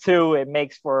 Two, it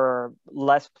makes for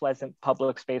less pleasant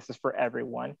public spaces for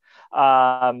everyone.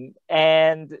 And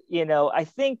I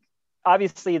think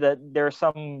obviously that there are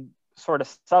some sort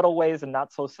of subtle ways and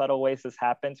not so subtle ways this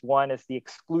happens. One is the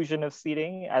exclusion of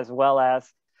seating, as well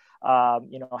as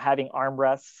having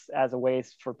armrests as a way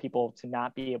for people to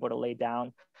not be able to lay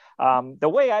down. The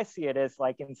way I see it is,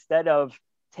 like, instead of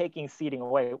taking seating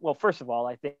away, well, first of all,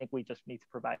 I think we just need to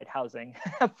provide housing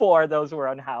for those who are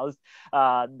unhoused.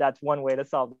 That's one way to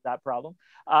solve that problem.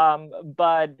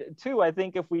 But two, I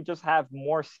think if we just have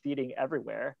more seating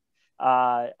everywhere,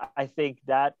 I think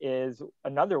that is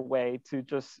another way to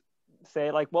just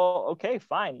say, like, well, okay,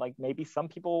 fine, like maybe some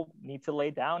people need to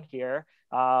lay down here,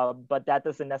 but that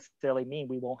doesn't necessarily mean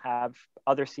we won't have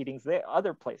other seatings there,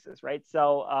 other places, right?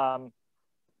 So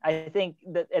I think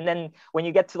that, and then when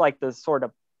you get to like the sort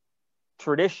of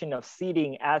tradition of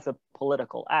seating as a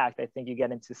political act, I think you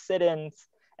get into sit-ins,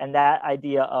 and that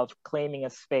idea of claiming a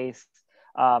space,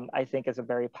 I think, is a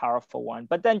very powerful one.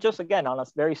 But then just again, on a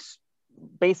very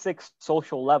basic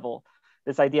social level,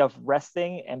 this idea of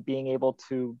resting and being able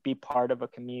to be part of a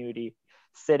community,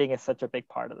 sitting is such a big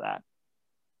part of that.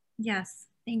 Yes,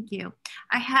 thank you.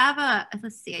 I have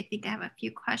let's see, I think I have a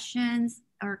few questions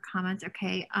or comments.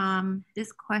 Okay,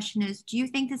 this question is, do you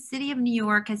think the city of New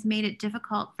York has made it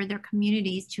difficult for their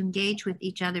communities to engage with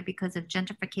each other because of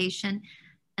gentrification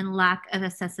and lack of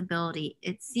accessibility?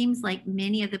 It seems like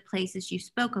many of the places you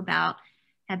spoke about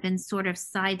have been sort of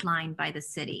sidelined by the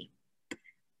city.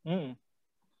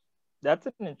 That's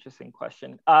an interesting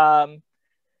question.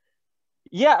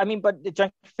 Yeah, I mean, but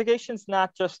gentrification is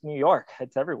not just New York,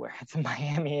 it's everywhere. It's in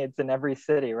Miami, it's in every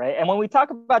city, right? And when we talk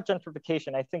about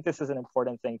gentrification, I think this is an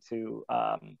important thing to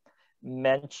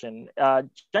mention.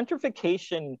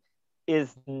 Gentrification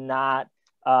is not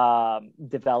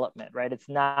development, right? It's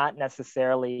not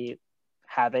necessarily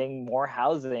having more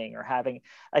housing or having,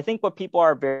 I think what people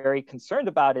are very concerned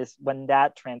about is when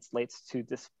that translates to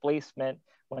displacement,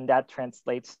 when that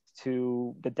translates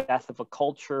to the death of a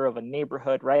culture, of a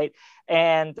neighborhood, right?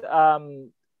 And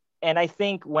I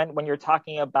think when you're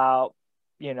talking about,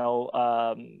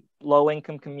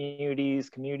 low-income communities,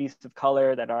 communities of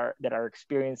color that are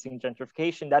experiencing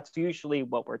gentrification, that's usually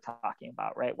what we're talking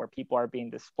about, right? Where people are being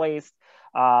displaced,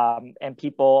 and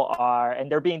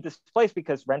they're being displaced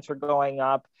because rents are going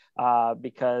up,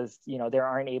 because they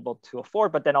aren't able to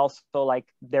afford, but then also like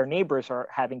their neighbors are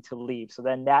having to leave. So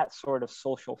then that sort of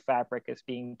social fabric is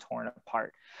being torn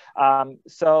apart.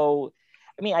 So,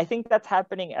 I mean, I think that's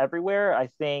happening everywhere. I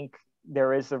think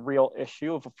there is a real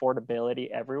issue of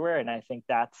affordability everywhere. And I think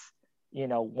that's,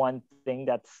 one thing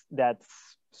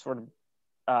that's sort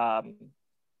of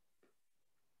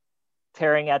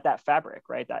tearing at that fabric,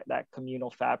 right? That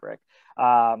communal fabric.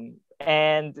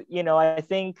 And, you know, I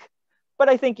think,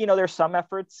 you know, there's some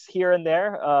efforts here and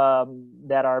there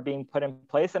that are being put in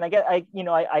place. And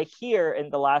I hear in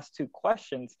the last two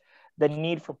questions, the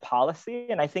need for policy.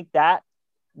 And I think that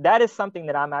is something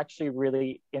that I'm actually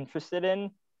really interested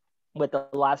in with the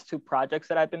last two projects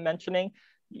that I've been mentioning.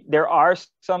 There are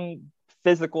some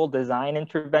physical design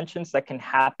interventions that can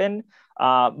happen,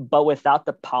 but without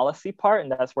the policy part,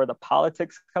 and that's where the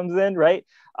politics comes in, right?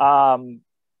 A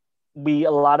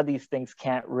lot of these things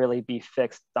can't really be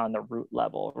fixed on the root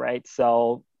level, right?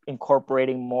 So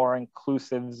incorporating more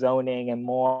inclusive zoning and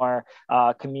more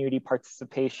community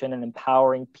participation and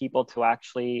empowering people to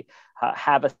actually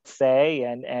have a say.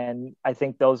 And I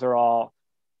think those are all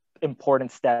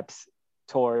important steps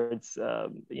towards,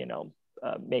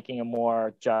 making a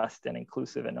more just and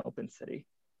inclusive and open city.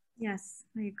 Yes,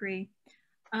 I agree.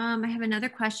 I have another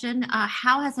question.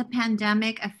 How has a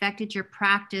pandemic affected your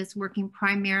practice working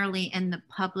primarily in the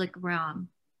public realm?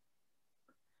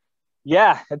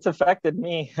 Yeah, it's affected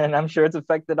me, and I'm sure it's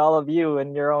affected all of you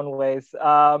in your own ways.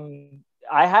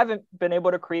 I haven't been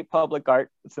able to create public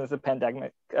art since the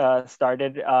pandemic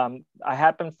started. I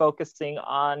have been focusing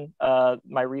on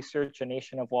my research, A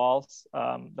Nation of Walls,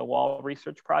 the Wall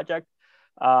Research Project.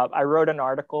 I wrote an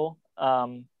article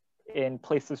in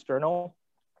Places Journal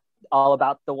all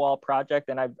about the Wall Project,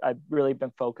 and I've really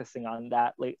been focusing on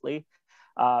that lately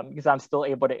because I'm still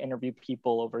able to interview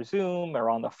people over Zoom or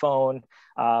on the phone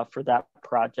for that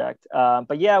project.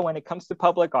 But yeah, when it comes to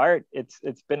public art, it's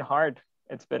been hard.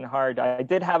 It's been hard. I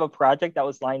did have a project that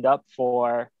was lined up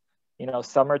for,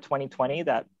 summer 2020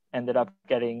 that ended up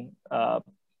getting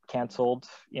canceled,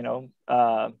 /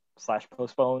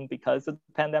 postponed because of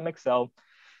the pandemic. So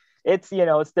it's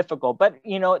difficult, but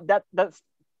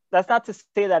that's not to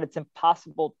say that it's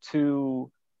impossible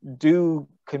to do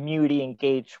community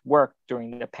engaged work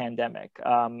during the pandemic.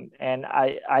 And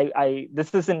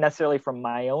this isn't necessarily from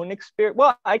my own experience.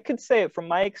 Well, I could say it from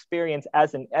my experience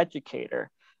as an educator.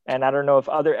 And I don't know if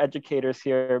other educators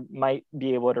here might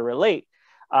be able to relate.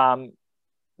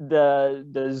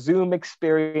 The Zoom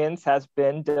experience has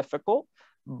been difficult,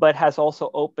 but has also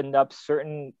opened up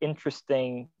certain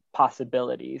interesting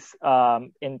possibilities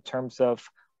in terms of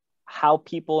how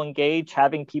people engage,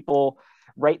 having people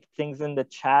write things in the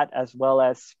chat, as well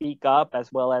as speak up, as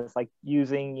well as like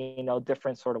using,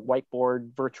 different sort of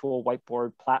virtual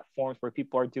whiteboard platforms where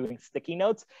people are doing sticky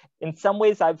notes. In some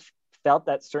ways, I've felt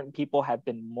that certain people have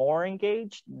been more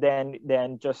engaged than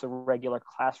just a regular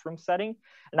classroom setting.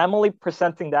 And I'm only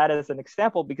presenting that as an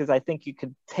example because I think you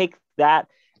could take that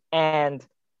and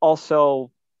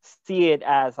also see it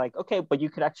as like, okay, but you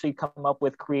could actually come up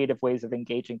with creative ways of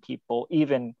engaging people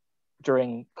even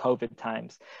during COVID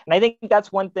times. And I think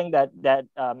that's one thing that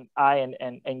I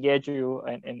and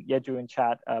Yeju and Yeju in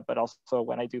chat, but also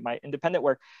when I do my independent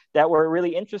work, that we're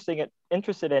really interested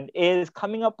in is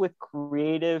coming up with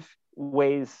creative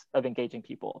ways of engaging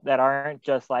people that aren't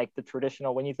just like the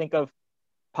traditional. When you think of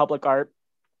public art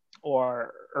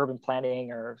or urban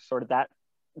planning or sort of that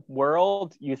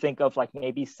world, you think of like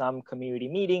maybe some community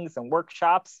meetings and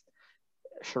workshops,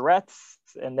 charrettes,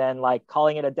 and then like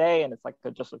calling it a day, and it's like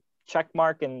just a check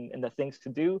mark and the things to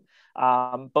do.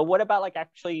 But what about like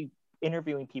actually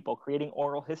interviewing people, creating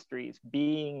oral histories,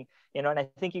 being, and I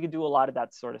think you could do a lot of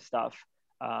that sort of stuff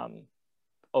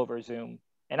over Zoom.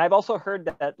 And I've also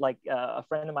heard that like a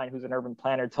friend of mine who's an urban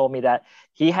planner told me that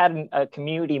he had a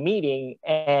community meeting,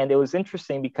 and it was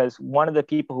interesting because one of the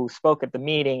people who spoke at the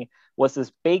meeting was this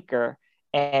baker,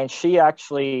 and she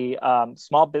actually,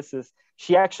 small business,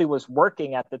 she actually was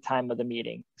working at the time of the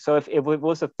meeting. So if it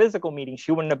was a physical meeting,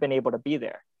 she wouldn't have been able to be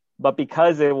there. But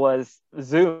because it was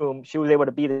Zoom, she was able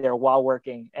to be there while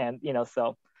working. And,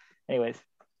 so anyways.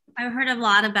 I've heard a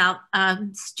lot about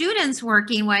students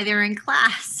working while they're in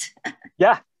class.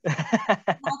 Yeah.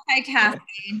 Multitasking.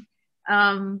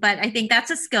 But I think that's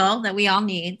a skill that we all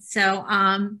need. So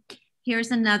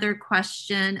here's another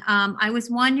question. I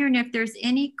was wondering if there's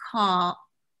any call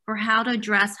for how to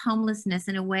address homelessness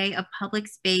in a way of public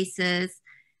spaces,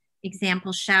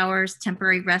 example, showers,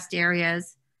 temporary rest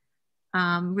areas.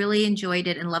 Really enjoyed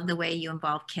it and love the way you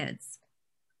involve kids.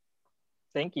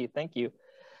 Thank you. Thank you.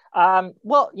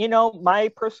 Well, my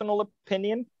personal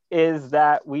opinion is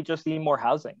that we just need more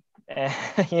housing.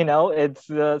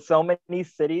 It's so many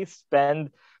cities spend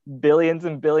billions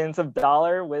and billions of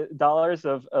dollars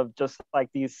of just like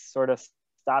these sort of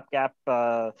stopgap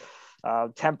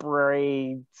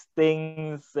temporary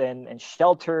things and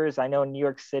shelters. I know in New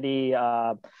York City,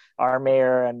 our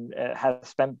mayor has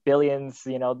spent billions,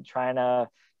 trying to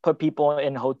put people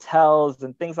in hotels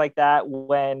and things like that,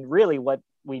 when really what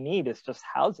we need is just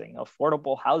housing,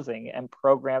 affordable housing, and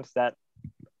programs that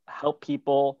help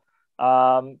people,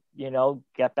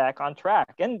 get back on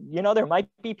track. And, there might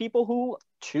be people who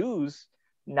choose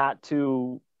not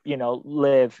to,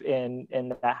 live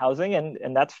in that housing,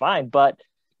 and that's fine. But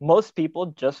most people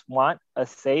just want a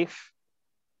safe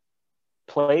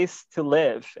place to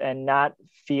live and not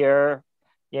fear,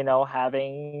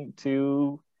 having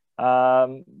to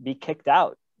be kicked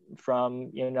out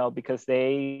from, because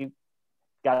they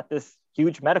got this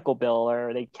huge medical bill,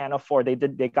 or they can't afford,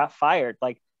 they got fired.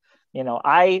 Like,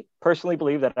 I personally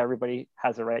believe that everybody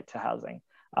has a right to housing.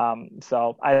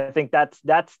 So I think that's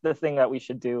the thing that we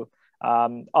should do.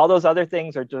 All those other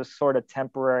things are just sort of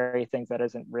temporary things that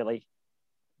isn't really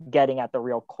getting at the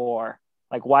real core.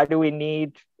 Like, why do we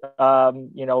need,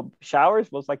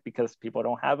 showers? Well, it's like, because people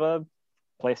don't have a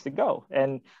place to go.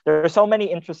 And there are so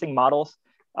many interesting models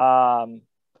of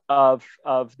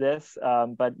this.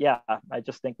 But yeah, I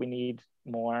just think we need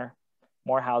more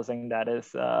housing that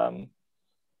is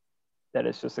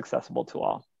just accessible to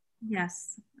all.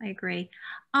 Yes, I agree.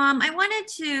 I wanted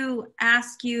to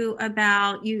ask you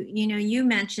about, you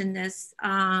mentioned this,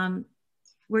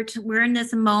 we're in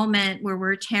this moment where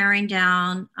we're tearing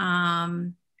down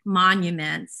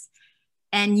monuments,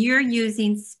 and you're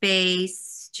using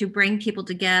space to bring people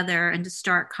together and to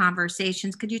start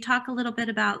conversations. Could you talk a little bit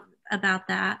about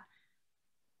that?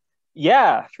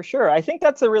 Yeah, for sure. I think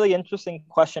that's a really interesting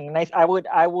question, and I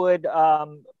would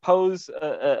pose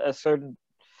a certain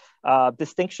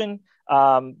distinction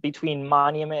between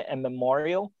monument and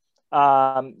memorial.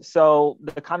 So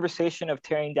the conversation of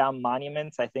tearing down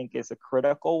monuments, I think, is a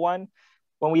critical one.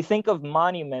 When we think of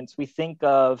monuments, we think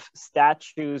of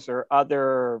statues or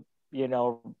other,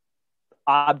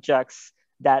 objects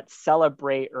that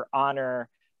celebrate or honor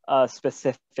a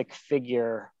specific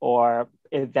figure or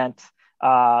event.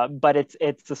 But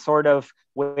it's a sort of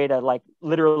way to, like,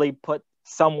 literally put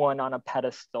someone on a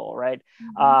pedestal, right?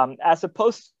 Mm-hmm. As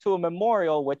opposed to a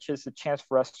memorial, which is a chance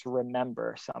for us to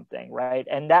remember something, right?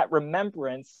 And that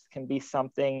remembrance can be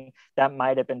something that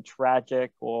might have been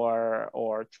tragic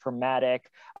or traumatic.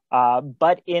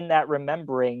 But in that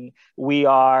remembering, we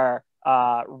are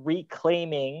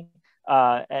reclaiming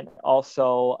and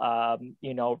also,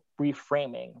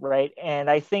 reframing, right? And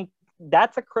I think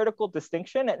that's a critical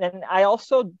distinction. And I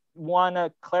also want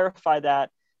to clarify that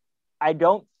I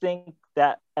don't think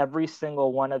that every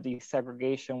single one of these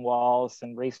segregation walls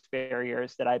and race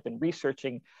barriers that I've been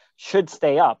researching should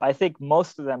stay up. I think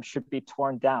most of them should be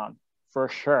torn down, for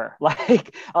sure.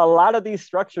 Like, a lot of these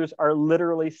structures are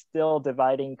literally still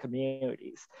dividing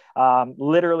communities,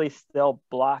 literally still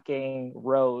blocking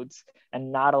roads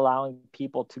and not allowing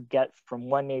people to get from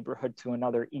one neighborhood to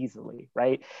another easily,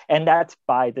 right? And that's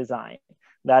by design.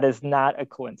 That is not a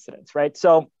coincidence, right?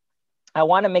 So I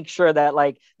want to make sure that,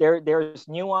 like, there's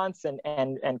nuance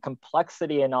and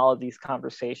complexity in all of these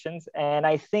conversations. And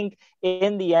I think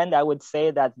in the end, I would say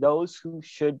that those who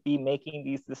should be making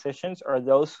these decisions are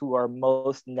those who are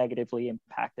most negatively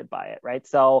impacted by it, right?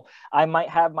 So I might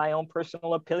have my own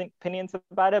personal opinions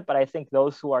about it, but I think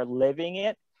those who are living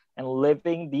it and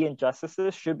living the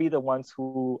injustices should be the ones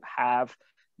who have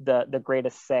the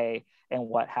greatest say in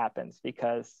what happens,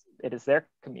 because it is their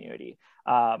community.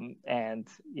 And,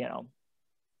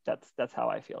 that's how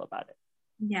I feel about it.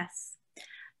 Yes.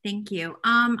 Thank you.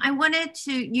 I wanted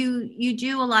to, you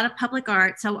do a lot of public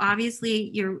art. So obviously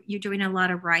you're doing a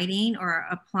lot of writing or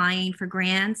applying for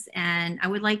grants. And I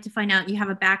would like to find out, you have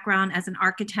a background as an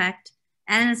architect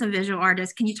and as a visual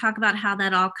artist. Can you talk about how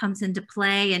that all comes into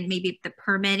play, and maybe the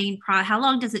permitting, how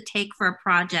long does it take for a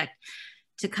project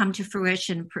to come to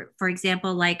fruition? For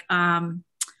example, like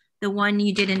the one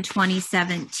you did in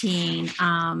 2017,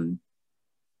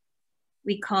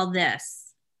 we call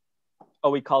this. Oh,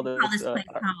 we call this place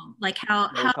home. Like, how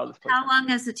long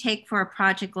does it take for a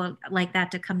project like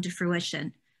that to come to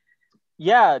fruition?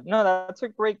 Yeah, no, that's a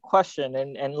great question.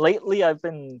 And lately I've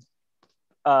been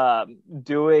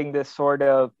doing this sort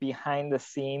of behind the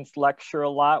scenes lecture a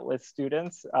lot with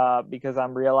students, because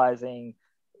I'm realizing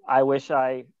I wish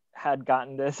I had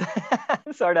gotten this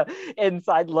sort of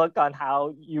inside look on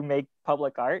how you make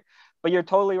public art. But you're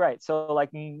totally right. So, like,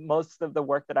 most of the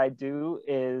work that I do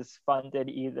is funded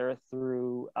either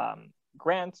through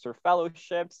grants or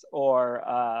fellowships or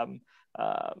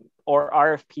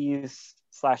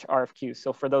RFPs/RFQs.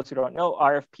 So for those who don't know,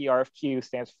 RFQ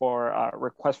stands for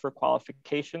Request for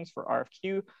Qualifications for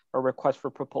RFQ, or Request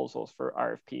for Proposals for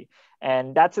RFP.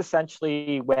 And that's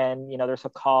essentially when, there's a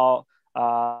call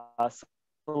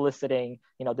soliciting,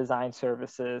 design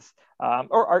services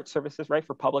or art services, right?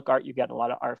 For public art, you get a lot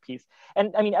of RFPs.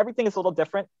 And I mean, everything is a little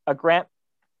different. A grant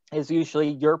is usually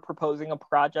you're proposing a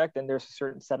project and there's a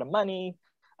certain set of money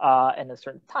and a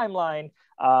certain timeline.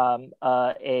 An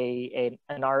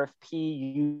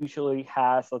RFP usually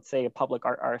has, let's say, a public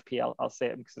art RFP. I'll say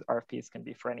it because RFPs can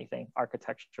be for anything,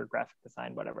 architecture, graphic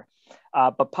design, whatever.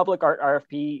 But public art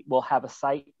RFP will have a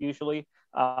site usually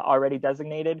already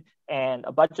designated and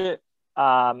a budget.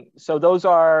 So those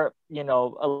are, you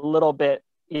know, a little bit,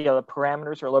 you know, the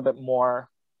parameters are a little bit more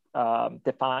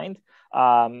defined.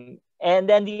 And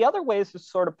then the other way is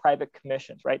sort of private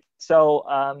commissions, right?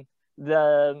 So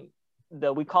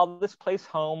we call this place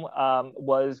home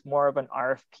was more of an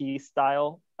RFP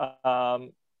style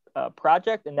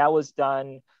project, and that was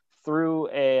done through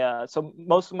so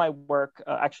most of my work,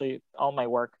 actually all my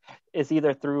work, is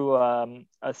either through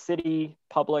a city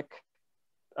public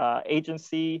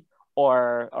agency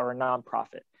or a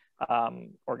nonprofit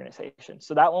organization.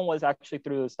 So that one was actually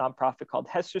through this nonprofit called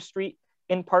Hester Street,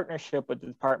 in partnership with the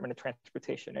Department of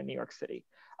Transportation in New York City.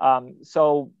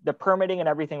 So the permitting and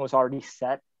everything was already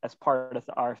set as part of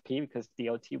the RFP because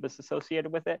DOT was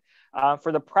associated with it.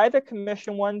 For the private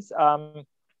commission ones,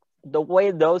 the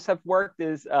way those have worked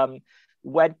is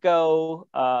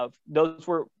WEDCO, those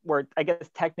were, I guess,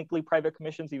 technically private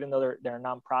commissions, even though they're a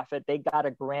nonprofit. They got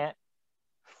a grant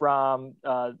from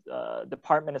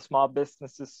Department of Small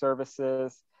Businesses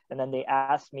Services, and then they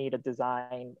asked me to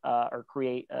design or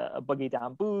create a boogie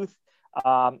down booth.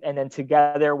 And then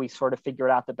together we sort of figured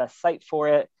out the best site for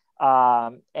it.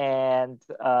 And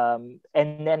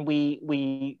then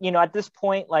we, you know, at this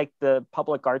point, like the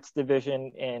public arts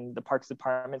division in the Parks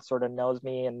Department sort of knows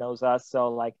me and knows us. So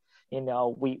like, you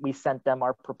know, we sent them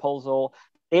our proposal.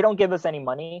 They don't give us any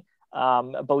money.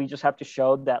 But we just have to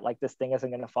show that like this thing isn't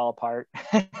going to fall apart.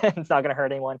 It's not going to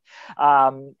hurt anyone.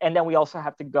 And then we also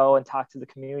have to go and talk to the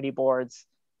community boards.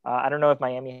 I don't know if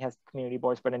Miami has community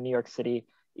boards, but in New York City,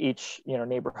 each, you know,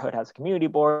 neighborhood has a community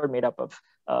board made up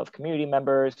of community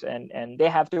members, and they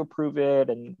have to approve it,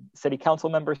 and city council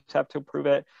members have to approve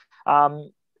it.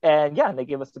 And yeah, they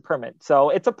give us the permit. So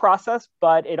it's a process,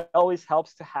 but it always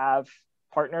helps to have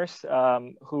partners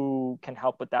who can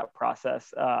help with that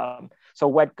process. So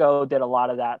WEDCO did a lot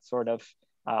of that sort of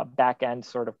back end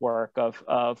sort of work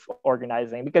of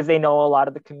organizing, because they know a lot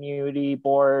of the community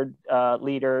board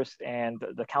leaders and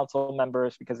the council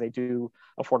members, because they do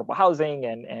affordable housing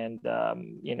and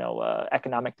you know,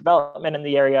 economic development in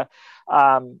the area.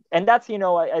 And that's, you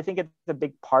know, I think it's a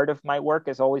big part of my work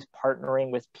is always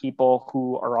partnering with people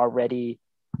who are already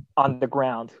on the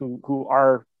ground, who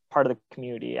are part of the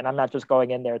community. And I'm not just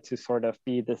going in there to sort of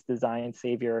be this design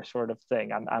savior sort of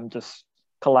thing. I'm just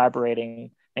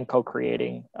collaborating and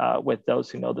co-creating with those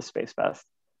who know the space best.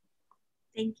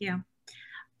 Thank you.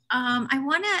 I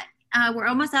want to, we're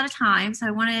almost out of time, so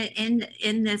I want to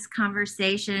end this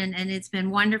conversation, and it's been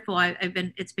wonderful.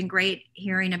 It's been great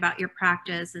hearing about your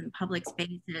practice and public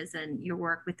spaces and your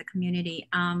work with the community.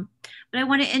 But I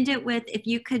want to end it with, if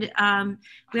you could,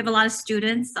 we have a lot of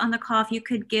students on the call, if you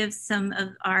could give some of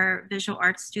our visual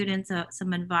arts students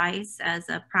some advice as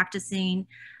a practicing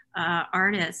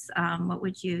artist, what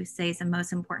would you say is the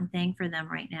most important thing for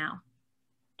them right now?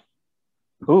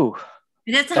 Ooh,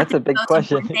 that's a big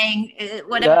question.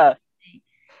 Yeah.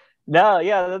 No,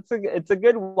 yeah, it's a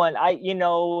good one. You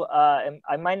know,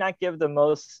 I might not give the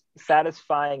most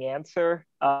satisfying answer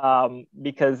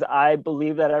because I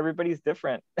believe that everybody's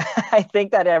different. I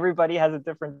think that everybody has a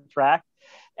different track,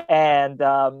 and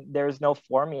there's no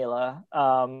formula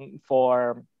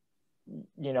for,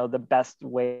 you know, the best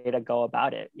way to go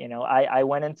about it. You know, I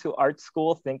went into art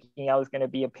school thinking I was going to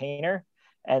be a painter,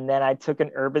 and then I took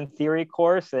an urban theory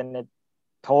course, and it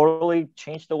totally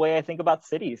changed the way I think about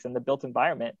cities and the built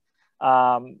environment.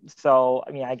 So,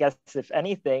 I mean, I guess if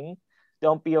anything,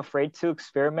 don't be afraid to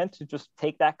experiment, to just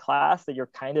take that class that you're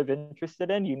kind of interested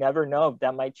in. You never know if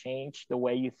that might change the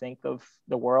way you think of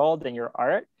the world and your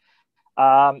art.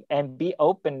 And be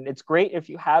open. It's great if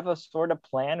you have a sort of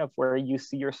plan of where you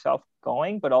see yourself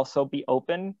going, but also be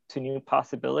open to new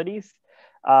possibilities.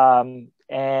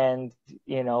 And,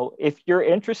 you know, if you're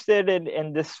interested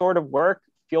in this sort of work,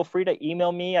 feel free to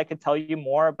email me. I could tell you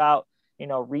more about, you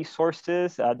know,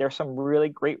 resources. There's some really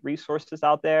great resources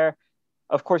out there.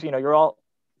 Of course, you know, you're all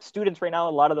students right now.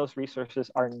 A lot of those resources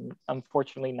are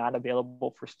unfortunately not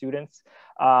available for students.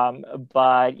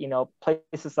 But, you know,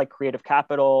 places like Creative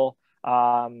Capital,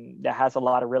 that has a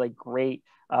lot of really great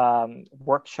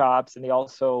workshops, and they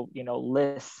also, you know,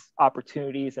 list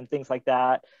opportunities and things like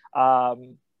that,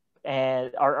 and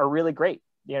are really great,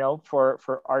 you know, for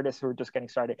artists who are just getting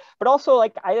started. But also,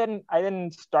 like, I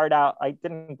didn't start out, I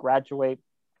didn't graduate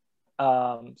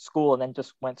school and then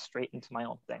just went straight into my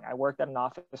own thing. I worked at an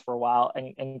office for a while,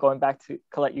 and going back to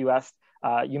Colette, you asked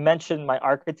You mentioned my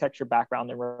architecture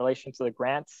background in relation to the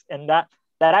grants, and that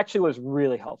actually was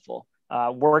really helpful.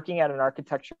 Working at an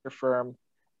architecture firm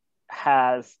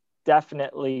has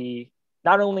definitely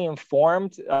not only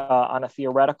informed on a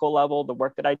theoretical level the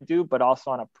work that I do, but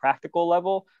also on a practical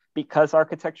level, because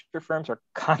architecture firms are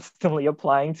constantly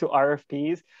applying to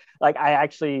RFPs. Like, I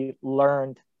actually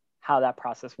learned how that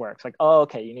process works. Like, oh,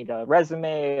 okay, you need a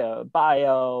resume, a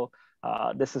bio.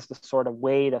 This is the sort of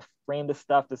way to frame this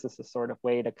stuff. This is the sort of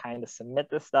way to kind of submit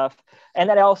this stuff. And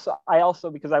then I also,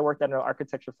 because I worked at an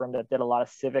architecture firm that did a lot of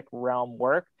civic realm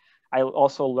work, I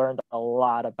also learned a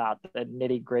lot about the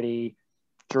nitty gritty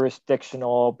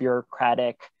jurisdictional,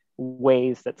 bureaucratic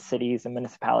ways that cities and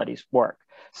municipalities work.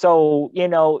 So, you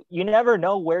know, you never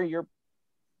know where you're,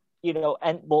 you know,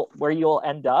 where you'll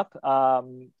end up.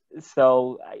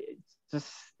 So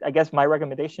I guess my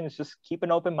recommendation is just keep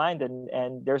an open mind,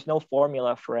 and there's no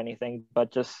formula for anything,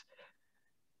 but just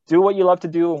do what you love to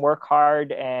do and work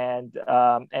hard, and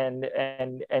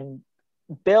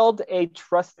build a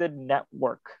trusted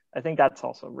network. I think that's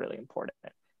also really important.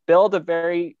 Build a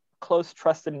very close,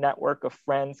 trusted network of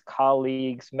friends,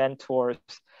 colleagues, mentors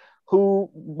who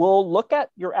will look at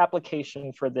your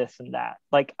application for this and that.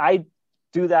 Like, I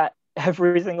do that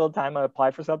every single time I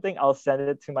apply for something. I'll send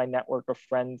it to my network of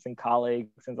friends and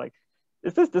colleagues and like,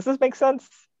 does this make sense?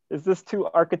 Is this too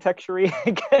architecture-y?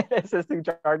 Is this too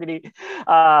jargony?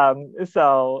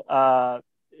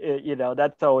 You know,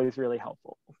 that's always really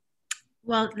helpful.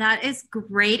 Well, that is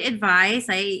great advice.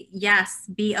 Yes,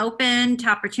 be open to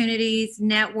opportunities,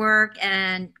 network,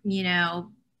 and, you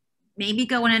know, maybe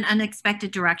go in an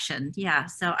unexpected direction. Yeah,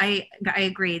 so I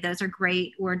agree. Those are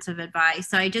great words of advice.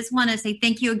 So I just want to say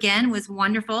thank you again. It was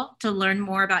wonderful to learn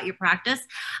more about your practice.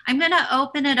 I'm going to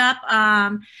open it up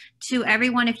to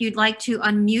everyone. If you'd like to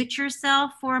unmute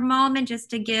yourself for a moment,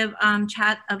 just to give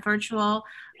chat a virtual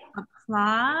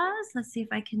applause. Let's see if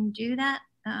I can do that.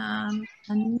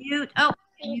 Unmute. Oh,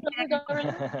 thank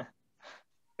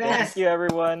you,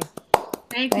 everyone.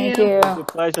 Thank you. It was a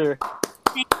pleasure.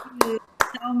 Thank you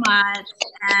so much.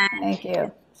 And thank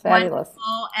you. Fabulous.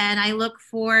 Wonderful. And I look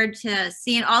forward to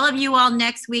seeing all of you all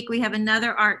next week. We have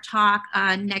another art talk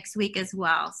next week as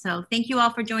well. So thank you all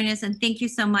for joining us, and thank you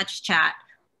so much, chat.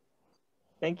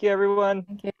 Thank you, everyone.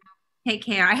 Thank you. Take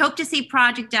care. I hope to see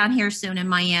Project down here soon in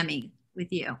Miami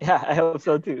with you. Yeah, I hope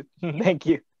so too. Thank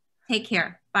you. Take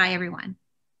care. Bye, everyone.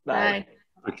 Bye.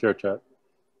 Take care, chat.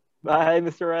 Bye,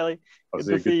 Mr. Riley. Good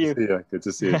to see you. Good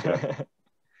to see you, chat.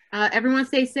 Everyone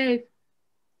stay safe.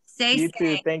 Stay You safe.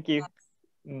 too. Thank you.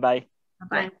 Bye.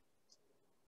 Bye.